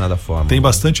determinada forma. Tem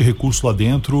bastante recurso lá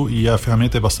dentro e a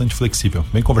ferramenta é bastante flexível.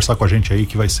 Vem conversar com a gente aí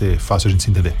que vai ser fácil a gente se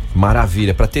entender.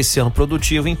 Maravilha. Para ter esse ano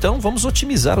produtivo, então, vamos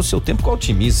otimizar o seu tempo com a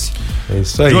Otimizee. É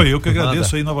isso aí. Joey, eu que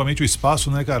agradeço aí novamente o espaço,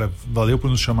 né, cara? Valeu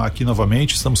por nos chamar aqui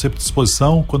novamente. Estamos sempre à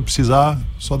disposição. Quando precisar,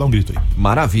 só dá um grito aí.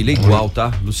 Maravilha, igual,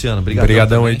 tá? Luciano,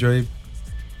 obrigadão aí, Joey.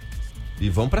 E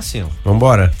vamos pra cima.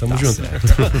 Vambora, tamo junto.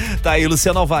 Tá aí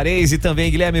Luciano Alvarez e também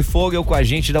Guilherme Fogel com a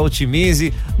gente da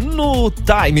Otimizee no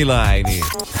Timeline.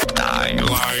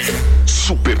 Timeline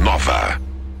Supernova.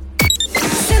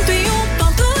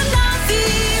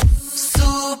 101.9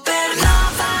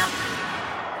 Supernova.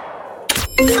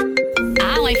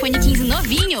 Um iPhone 15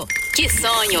 novinho. Que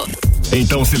sonho!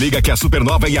 Então se liga que a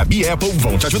Supernova e a Apple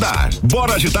vão te ajudar.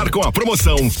 Bora agitar com a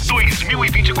promoção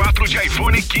 2024 de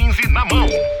iPhone 15 na mão.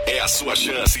 É a sua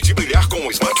chance de brilhar com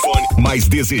o smartphone mais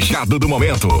desejado do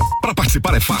momento. Para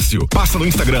participar é fácil. Passa no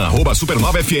Instagram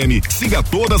 @SupernovaFM, siga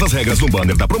todas as regras no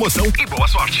banner da promoção e boa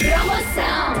sorte.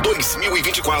 Promoção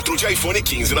 2024 de iPhone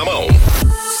 15 na mão.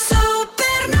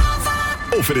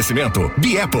 Oferecimento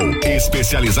Apple,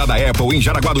 especializada Apple em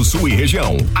Jaraguá do Sul e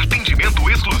região. Atendimento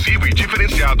exclusivo e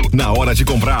diferenciado na hora de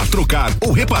comprar, trocar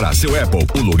ou reparar seu Apple.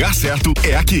 O lugar certo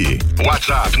é aqui.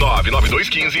 WhatsApp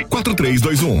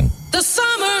 99215-4321. The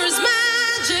summer's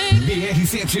magic.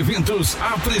 BR7 Eventos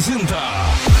apresenta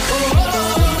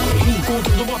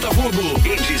Encontro do Botafogo,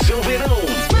 edição verão.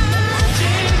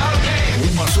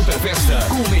 Uma super festa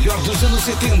com o melhor dos anos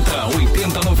 70,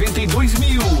 80, 90 e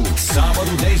 2000. Sábado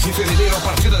 10 de fevereiro a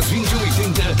partir das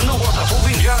 21h30 no Botafogo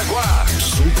em Jaraguá.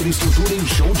 Super estrutura em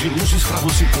show de luzes pra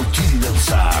você curtir e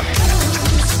dançar.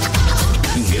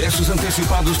 Ingressos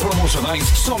antecipados promocionais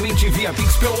somente via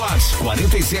Pix pelo WhatsApp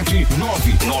 47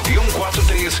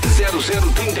 99143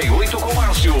 0038 com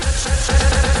Márcio.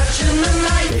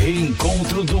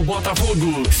 Reencontro do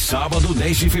Botafogo, sábado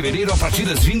 10 de fevereiro a partir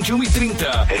das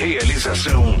 21h30.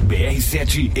 Realização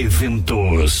BR7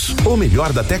 Eventos. O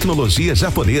melhor da tecnologia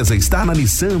japonesa está na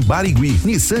Nissan Barigui,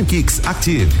 Nissan Kicks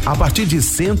Active. A partir de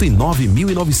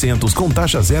 109.900 com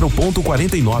taxa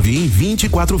 0,49 em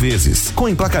 24 vezes. Com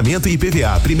emplacamento e IPVA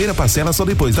IPVA, primeira parcela só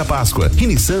depois da Páscoa. E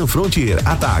Nissan Frontier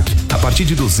Attack, a partir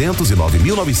de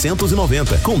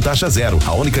 209.990, com taxa zero,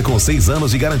 a única com 6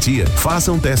 anos de garantia.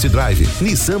 Faça um test drive.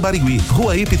 Nissan Barigui,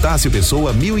 Rua Epitácio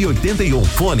Pessoa, 1081,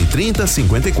 fone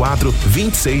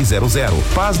 3054-2600.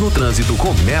 Paz no trânsito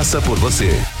começa por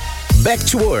você. Back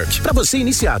to Work, para você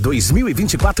iniciar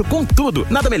 2024 com tudo.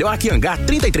 Nada melhor que Hangar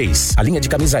 33. A linha de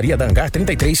camisaria da Hangar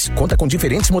 33 conta com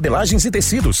diferentes modelagens e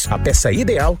tecidos. A peça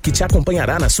ideal que te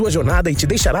acompanhará na sua jornada e te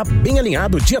deixará bem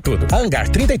alinhado o dia todo. A Hangar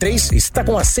 33 está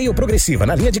com aceio progressiva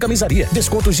na linha de camisaria.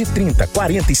 Descontos de 30%,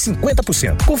 40% e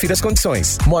 50%. Confira as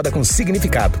condições. Moda com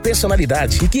significado,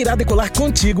 personalidade e que irá decolar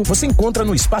contigo, você encontra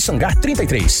no Espaço Hangar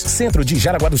 33. Centro de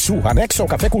Jaraguá do Sul, anexo ao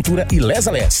Café Cultura e Les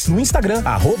Alés. No Instagram,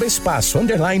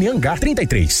 @espaço_Hangar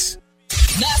 33.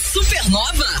 Na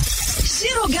Supernova,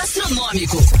 giro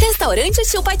gastronômico. Restaurante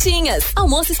Tio Patinhas.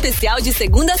 Almoço especial de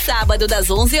segunda a sábado, das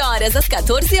 11 horas às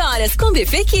 14 horas, com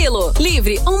buffet quilo.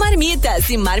 Livre ou marmitas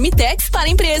e marmitex para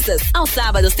empresas. Aos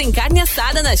sábados tem carne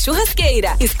assada na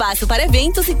churrasqueira. Espaço para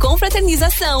eventos e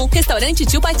confraternização. Restaurante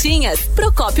Tio Patinhas.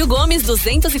 Procópio Gomes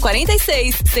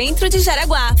 246, Centro de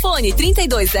Jaraguá. Fone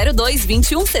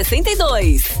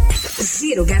 3202-2162.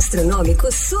 Giro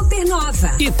gastronômico Supernova.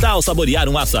 Que tal saborear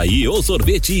um açaí ou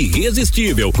sorvete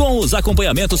irresistível com os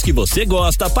acompanhamentos que você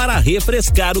gosta para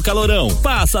refrescar o calorão?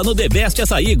 Passa no The Best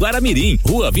Açaí Guaramirim,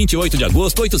 Rua 28 de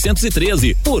Agosto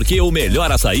 813, porque o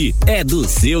melhor açaí é do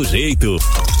seu jeito.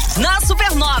 Na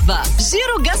Supernova,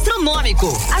 giro gastronômico.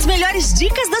 As melhores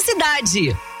dicas da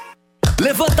cidade.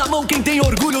 Levanta a mão quem tem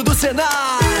orgulho do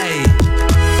Senai.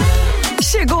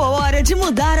 Chegou a hora de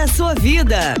mudar a sua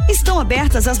vida. Estão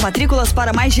abertas as matrículas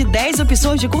para mais de 10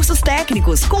 opções de cursos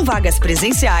técnicos, com vagas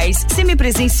presenciais,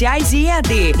 semipresenciais e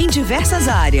EAD em diversas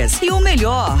áreas. E o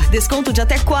melhor, desconto de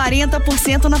até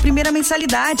 40% na primeira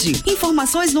mensalidade.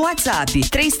 Informações no WhatsApp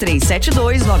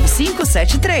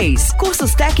 33729573.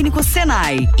 Cursos técnicos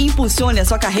Senai. Impulsione a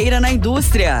sua carreira na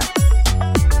indústria.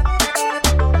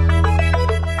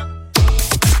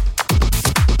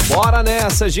 Bora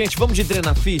nessa, gente. Vamos de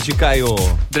Drenafit, Caio.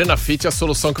 Drenafit é a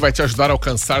solução que vai te ajudar a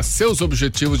alcançar seus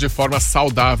objetivos de forma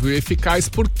saudável e eficaz,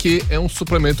 porque é um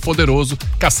suplemento poderoso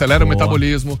que acelera o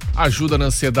metabolismo, ajuda na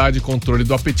ansiedade e controle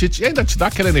do apetite e ainda te dá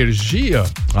aquela energia.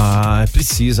 Ah,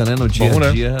 precisa, né? No dia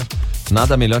a dia. Né?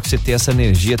 Nada melhor que você ter essa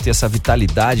energia, ter essa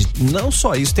vitalidade. Não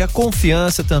só isso, ter a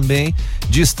confiança também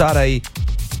de estar aí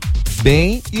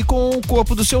bem e com o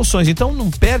corpo dos seus sonhos. Então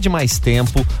não perde mais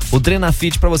tempo. O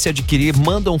Drenafit para você adquirir,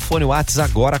 manda um fone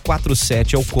WhatsApp agora,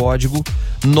 47 é o código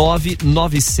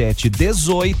 997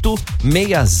 18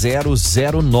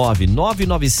 6009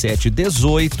 997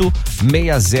 18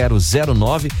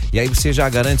 6009 e aí você já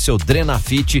garante seu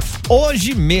Drenafit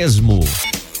hoje mesmo.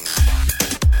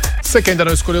 Você que ainda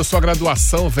não escolheu sua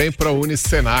graduação, vem para a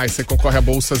Unisenai. Você concorre a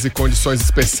bolsas e condições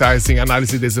especiais em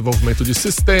análise e desenvolvimento de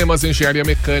sistemas, engenharia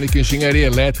mecânica, engenharia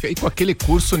elétrica e com aquele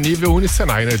curso nível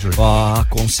Unisenai, né, Júlio? Ah,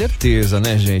 com certeza,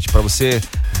 né, gente? Para você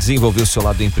desenvolver o seu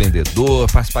lado empreendedor,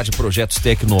 participar de projetos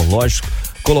tecnológicos,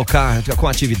 colocar com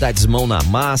atividades mão na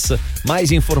massa.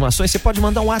 Mais informações, você pode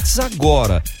mandar um WhatsApp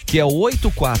agora, que é o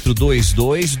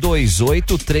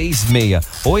 84222836,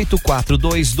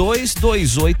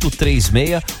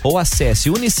 84222836, ou acesse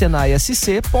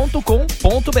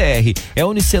unisenaisc.com.br. É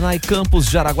Unisenai Campus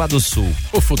Jaraguá do Sul.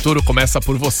 O futuro começa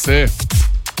por você.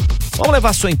 Vamos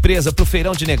levar sua empresa para o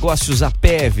Feirão de Negócios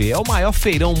APEV. É o maior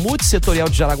feirão multissetorial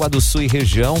de Jaraguá do Sul e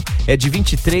região. É de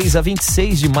 23 a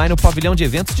 26 de maio no pavilhão de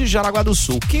eventos de Jaraguá do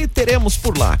Sul. O que teremos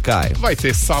por lá, Caio? Vai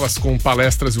ter salas com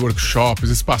palestras e workshops,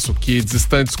 espaço kids,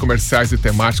 estandes comerciais e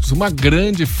temáticos. Uma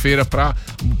grande feira para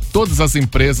todas as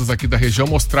empresas aqui da região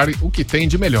mostrarem o que tem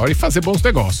de melhor e fazer bons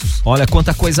negócios. Olha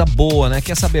quanta coisa boa, né?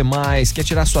 Quer saber mais, quer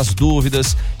tirar suas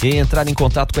dúvidas e entrar em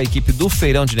contato com a equipe do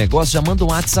Feirão de Negócios? Já manda um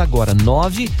WhatsApp agora,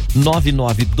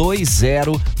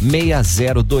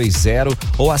 999206020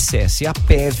 ou acesse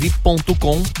apev.com.br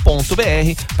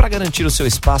para garantir o seu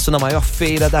espaço na maior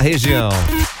feira da região.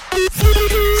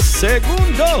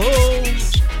 Segundo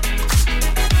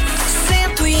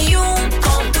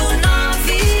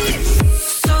 101.9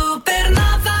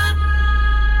 Supernova.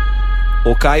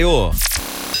 Ô Caio,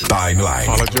 Timeline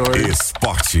Fala, Joey.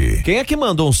 Esporte. quem é que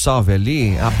mandou um salve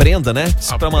ali? A Brenda, né?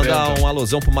 A Pra mandar Brenda. um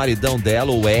alusão pro maridão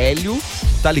dela, o Hélio.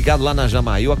 Tá ligado lá na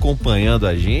Jamail, acompanhando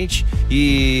a gente.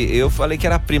 E eu falei que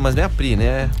era a Pri, mas não é a Pri,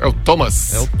 né? É o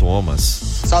Thomas. É o Thomas.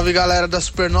 Salve, galera da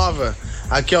Supernova.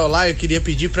 Aqui é o Lai, eu queria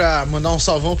pedir pra mandar um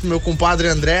salvão pro meu compadre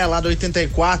André, lá do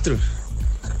 84.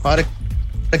 A hora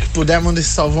que puder, manda esse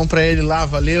salvão pra ele lá,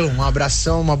 valeu, um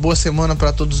abração, uma boa semana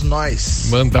pra todos nós.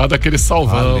 Mandado aquele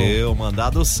salvão. Valeu,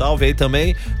 mandado o salve aí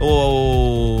também.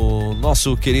 O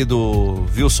nosso querido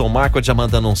Wilson Marco já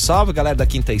mandando um salve, galera da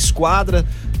Quinta Esquadra.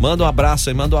 Manda um abraço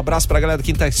aí, manda um abraço pra galera da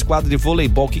Quinta Esquadra de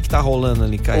voleibol. O que tá rolando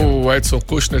ali, Caio? O Edson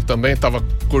Kushner também tava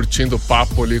curtindo o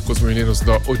papo ali com os meninos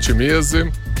da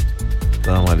Otimizee.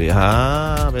 Tamo ali.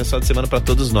 Abençoado de semana pra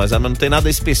todos nós. Mas não tem nada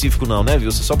específico não, né,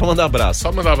 Wilson? Só pra mandar abraço.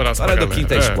 Só mandar abraço pra galera do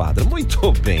Quinta Esquadra.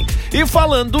 Muito bem. E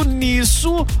falando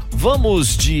nisso,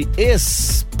 vamos de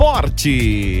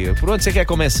esporte. Por onde você quer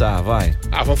começar? Vai.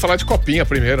 Vamos falar de copinha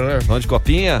primeiro, né? Vamos de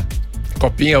copinha?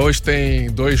 Copinha hoje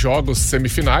tem 2 jogos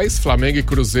semifinais, Flamengo e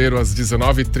Cruzeiro às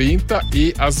 19h30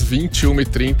 e às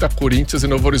 21h30, Corinthians e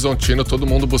Novo Horizontino, todo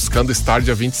mundo buscando estar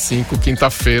dia 25,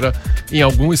 quinta-feira, em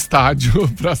algum estádio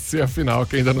pra ser a final,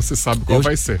 que ainda não se sabe qual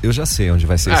vai ser. Eu já sei onde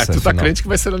vai ser essa tu tá final. crente que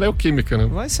vai ser na Neoquímica, né?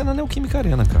 Vai ser na Neoquímica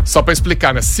Arena, cara. Só pra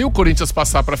explicar, né? Se o Corinthians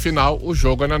passar pra final, o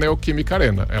jogo é na Neoquímica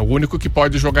Arena. É o único que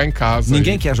pode jogar em casa.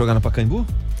 Ninguém quer jogar no Pacaembu?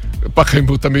 O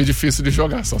Pacaembu tá meio difícil de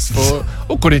jogar, só se for...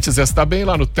 O Corinthians ia estar bem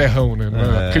lá no terrão, né?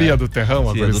 Cria do terrão,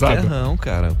 a gurizada. Cria do terrão,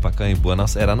 cara. O Pacaembu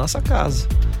era a nossa casa.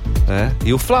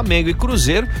 E o Flamengo e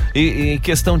Cruzeiro, e em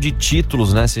questão de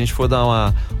títulos, né? Se a gente for dar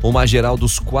uma geral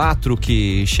dos 4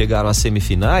 que chegaram às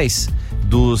semifinais,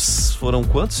 foram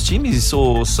quantos times,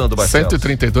 ô Sandro Barcelos?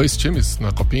 132 times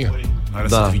na Copinha. Não era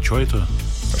 128?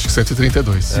 Acho que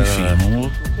 132. Enfim,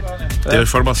 vamos ter a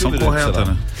informação correta,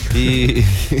 né? E...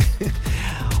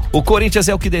 O Corinthians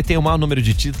é o que detém o maior número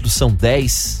de títulos, são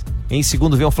 10. Em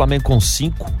segundo vem o Flamengo com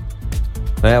 5.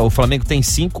 O Flamengo tem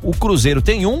 5, o Cruzeiro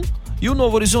tem 1 e o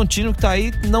Novo Horizontino que tá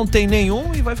aí não tem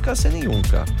nenhum e vai ficar sem nenhum,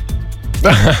 cara.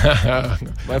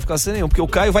 Vai ficar sem nenhum, porque o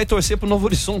Caio vai torcer pro Novo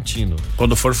Horizontino.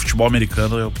 Quando for futebol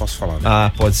americano eu posso falar,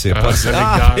 né? Pode ser.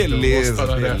 Beleza.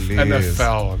 NFL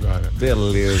agora.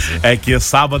 Beleza. É que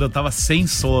sábado eu tava sem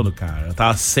sono, cara. Eu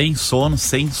tava sem sono.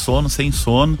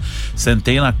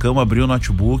 Sentei na cama, abri o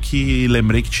notebook e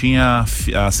lembrei que tinha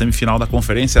a semifinal da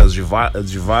conferência, as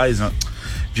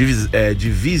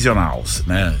Divisionals,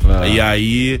 né? E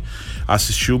aí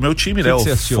assisti o meu time, né? O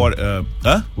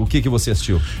que você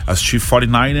assistiu? Assisti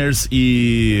 49ers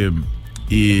e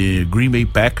Green Bay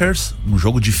Packers, um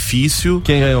jogo difícil.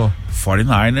 Quem ganhou?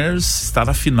 49ers está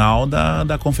na final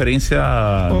da conferência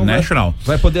National.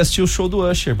 Vai poder assistir o show do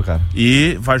Usher, cara.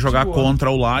 E vai jogar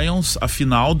contra o Lions, a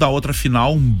final da outra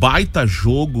final, um baita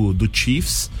jogo do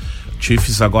Chiefs.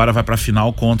 Chiefs agora vai pra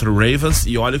final contra o Ravens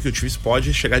e olha que o Chiefs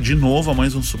pode chegar de novo a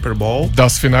mais um Super Bowl.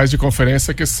 Das finais de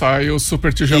conferência que sai o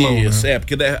super tigelão. Isso, né?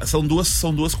 Porque são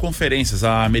duas conferências,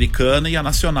 a americana e a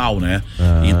nacional, né?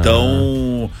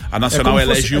 Então, a nacional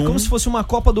elege um... É como se fosse uma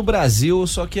Copa do Brasil,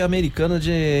 só que americana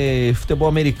de futebol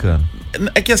americano.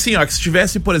 É que assim, que se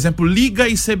tivesse, por exemplo, Liga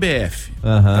e CBF,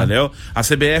 entendeu? A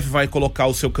CBF vai colocar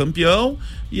o seu campeão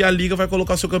e a Liga vai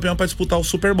colocar o seu campeão para disputar o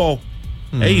Super Bowl.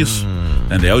 É isso,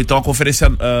 entendeu? Então a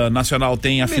Conferência Nacional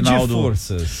tem a final do...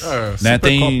 forças. Né?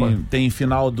 Tem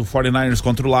final do 49ers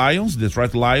contra o Lions,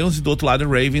 Detroit Lions, e do outro lado o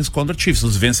Ravens contra o Chiefs.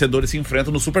 Os vencedores se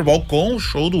enfrentam no Super Bowl com o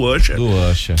show do Usher.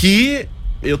 Que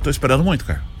eu tô esperando muito,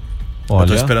 cara. Olha, eu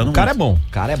tô esperando muito. O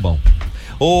cara é bom.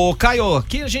 Ô, Caio,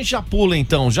 aqui a gente já pula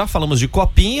então, já falamos de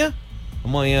copinha.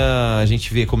 Amanhã a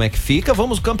gente vê como é que fica.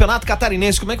 Vamos ao Campeonato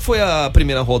Catarinense. Como é que foi a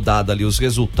primeira rodada ali, os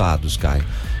resultados, Caio?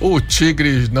 O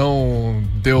Tigre não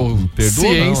deu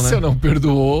ciência, não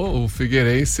perdoou. O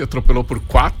Figueirense atropelou por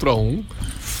 4-1,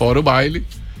 fora o baile.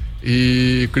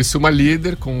 E Criciúma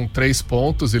líder com 3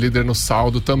 pontos e líder no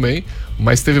saldo também.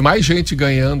 Mas teve mais gente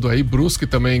ganhando aí. Brusque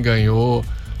também ganhou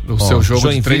no seu jogo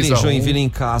de 3-1. Joinville em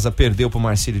casa perdeu pro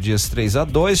Marcílio Dias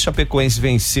 3-2, Chapecoense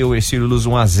venceu o Ercílio Luz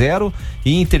 1-0,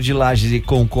 Inter de Lages e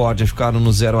Concórdia ficaram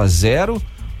no 0-0,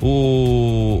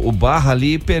 o Barra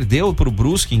ali perdeu pro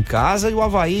Brusque em casa e o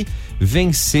Avaí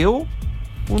venceu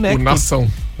o Nação.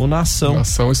 O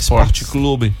Nação Esporte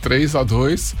Clube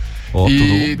 3-2.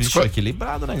 E tudo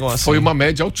equilibrado o negócio. Foi uma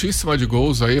média altíssima de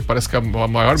gols aí, parece que a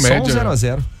maior média... Só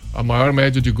 0-0. A maior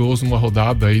média de gols numa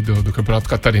rodada aí do Campeonato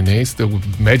Catarinense, deu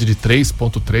média de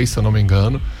 3.3, se eu não me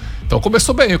engano. Então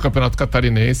começou bem o Campeonato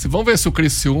Catarinense. Vamos ver se o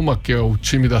Criciúma, que é o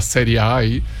time da Série A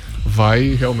aí,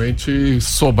 vai realmente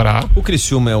sobrar. O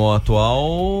Criciúma é o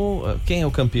atual... Quem é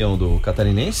o campeão do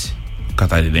Catarinense?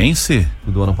 Catarinense?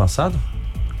 Do ano passado?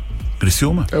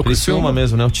 Criciúma. É o Criciúma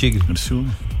mesmo, né? O Tigre. Criciúma.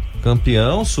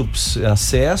 Campeão,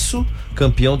 acesso,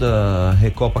 campeão da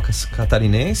Recopa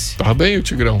Catarinense. Tá bem o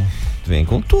Tigrão. Vem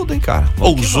com tudo, hein, cara.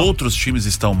 Ou os outros times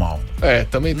estão mal?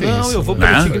 Também tem isso. Não, eu vou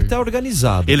pelo time que tá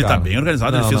organizado. Ele cara. tá bem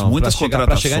organizado, ele fez muitas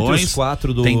contratações. Chegar entre os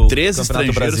 4 do tem 3 Campeonato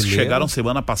estrangeiros Brasileiro. que chegaram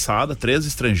semana passada, 3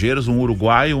 estrangeiros, um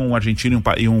uruguaio, um argentino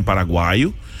e um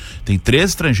paraguaio. Tem 3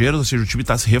 estrangeiros, ou seja, o time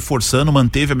tá se reforçando,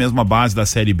 manteve a mesma base da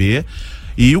Série B.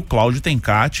 E o Cláudio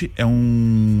Tencati é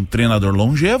um treinador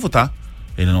longevo, tá?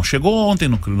 Ele não chegou ontem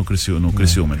no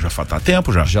Criciúma, já tá há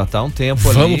tempo já. Já tá há um tempo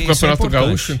Vamos ali. pro Campeonato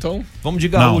Gaúcho, então? Vamos de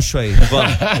gaúcho aí.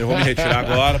 Vamos. Eu vou me retirar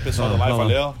agora, pessoal da live,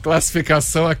 valeu.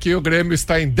 Classificação aqui, o Grêmio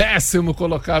está em 10º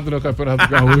colocado no Campeonato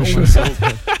Gaúcho.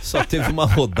 Só teve uma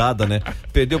rodada, né?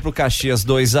 Perdeu pro Caxias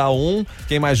 2-1.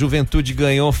 Quem mais? Juventude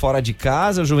ganhou fora de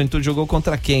casa. O Juventude jogou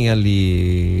contra quem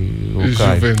ali? O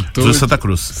Juventude. Santa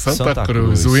Cruz. Santa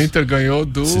Cruz. O Inter ganhou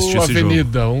do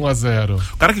Avenida, 1-0.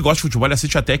 O cara que gosta de futebol, ele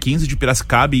assiste até 15 de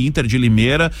Piracicaba e Inter de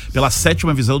Limeira pela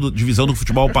 7ª divisão do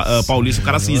futebol paulista. O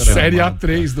cara assiste. Série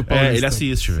A3 do Paulista. Ele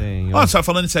assiste. Você vai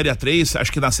falando em Série A3,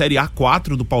 acho que na Série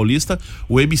A4 do Paulista,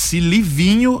 o MC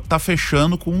Livinho tá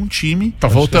fechando com um time. Tá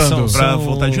voltando. Pra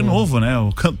voltar de novo, né?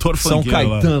 O cantor São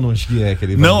Caetano, lá. Acho que é que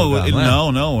ele vai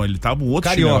não, ele tá no outro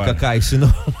Carioca, time. Caio,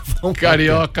 senão...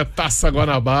 Carioca, Taça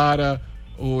Guanabara.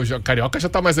 O Carioca já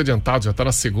tá mais adiantado, já tá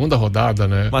na 2ª rodada,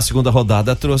 né? Uma 2ª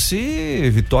rodada trouxe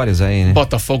vitórias aí, né?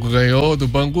 Botafogo ganhou do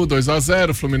Bangu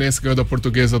 2-0, o Fluminense ganhou da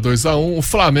Portuguesa 2-1, o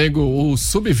Flamengo, o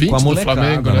Sub-20 do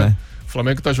Flamengo, né? O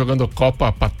Flamengo tá jogando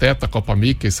Copa Pateta, Copa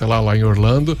Mickey, sei lá em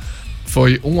Orlando.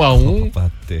 Foi 1-1.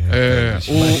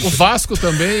 O Vasco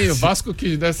também, o Vasco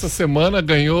que nessa semana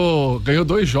ganhou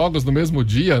 2 jogos no mesmo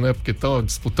dia, né? Porque estão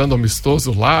disputando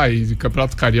amistoso lá e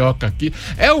Campeonato Carioca aqui.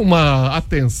 É uma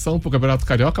atenção pro Campeonato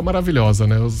Carioca maravilhosa,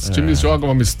 né? Os times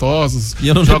jogam amistosos,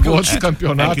 jogam outros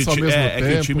campeonatos ao mesmo tempo.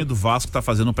 É que o time do Vasco tá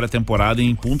fazendo pré-temporada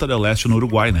em Punta del Este, no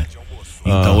Uruguai, né?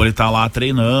 Então ele tá lá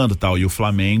treinando e tal. E o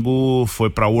Flamengo foi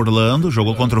pra Orlando,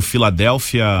 jogou contra o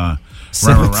Philadelphia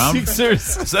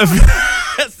 76ers.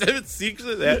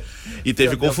 E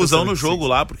teve confusão no jogo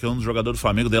lá, porque um dos jogadores do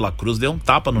Flamengo, De La Cruz, deu um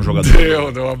tapa no jogador.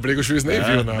 Deu uma briga, o juiz nem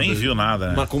viu nada. Nem viu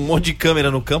nada. Mas com um monte de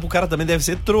câmera no campo, o cara também deve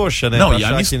ser trouxa, né? Não, e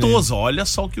amistoso. Olha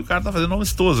só o que o cara tá fazendo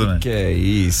amistoso, né? Que é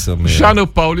isso, meu. Já no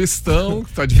Paulistão,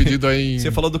 que tá dividido aí em...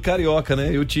 Você falou do Carioca,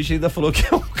 né? E o Tite ainda falou que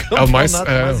é um campeonato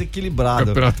mais equilibrado.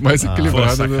 Campeonato mais equilibrado.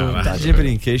 Tá de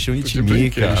brincation,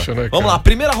 intimika. Né, vamos lá,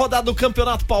 primeira rodada do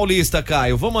Campeonato Paulista,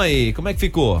 Caio. Vamos aí, como é que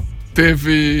ficou?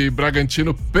 Teve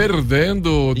Bragantino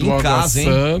perdendo do Água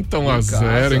Santa,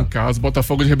 1-0 em casa.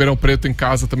 Botafogo de Ribeirão Preto em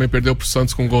casa também perdeu pro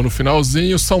Santos com um gol no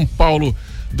finalzinho. São Paulo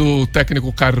do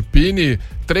técnico Carpini,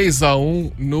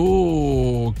 3-1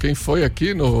 no... Quem foi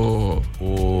aqui? No...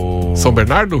 São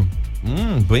Bernardo?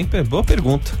 Boa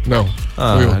pergunta. Não.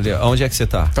 Ali, onde é que você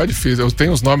tá? Tá difícil, eu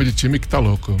tenho os nomes de time que tá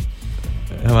louco.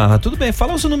 Tudo bem,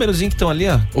 fala os númerozinhos que estão ali,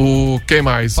 ó. Quem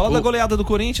mais? Fala da goleada do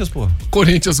Corinthians, pô.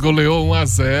 Corinthians goleou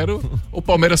 1-0. O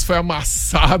Palmeiras foi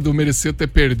amassado, merecia ter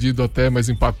perdido até, mas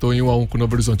empatou em 1-1 com o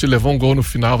Novo Horizonte. Levou um gol no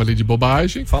final ali de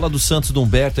bobagem. Fala do Santos do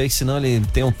Humberto aí, senão ele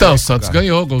tem um Então, o Santos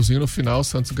ganhou, golzinho no final, o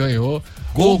Santos ganhou.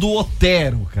 Gol do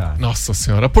Otero, cara. Nossa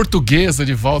senhora, a Portuguesa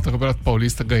de volta ao Campeonato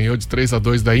Paulista ganhou de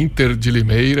 3-2 da Inter de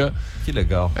Limeira. Que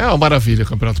legal. É uma maravilha, o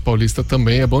Campeonato Paulista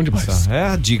também é bom demais. É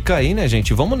a dica aí, né,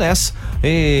 gente? Vamos nessa.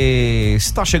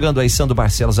 Está chegando aí Sandro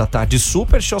Barcelos à tarde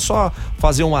super. Deixa eu só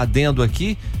fazer um adendo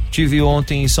aqui. Tive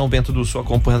ontem em São Bento do Sul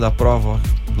acompanhando a prova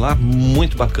lá,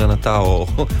 muito bacana, tá?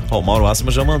 O Mauro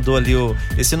Assima já mandou ali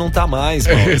esse não tá mais,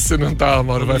 Mauro. Esse não tá,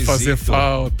 Mauro, vai fazer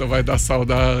falta, vai dar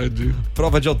saudade.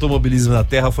 Prova de automobilismo na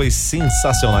terra foi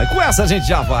sensacional. E com essa a gente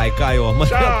já vai, Caio.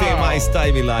 Amanhã tem mais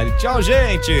Timeline. Tchau,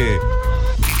 gente!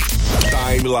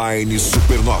 Timeline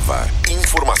Supernova.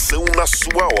 Informação na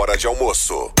sua hora de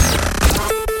almoço.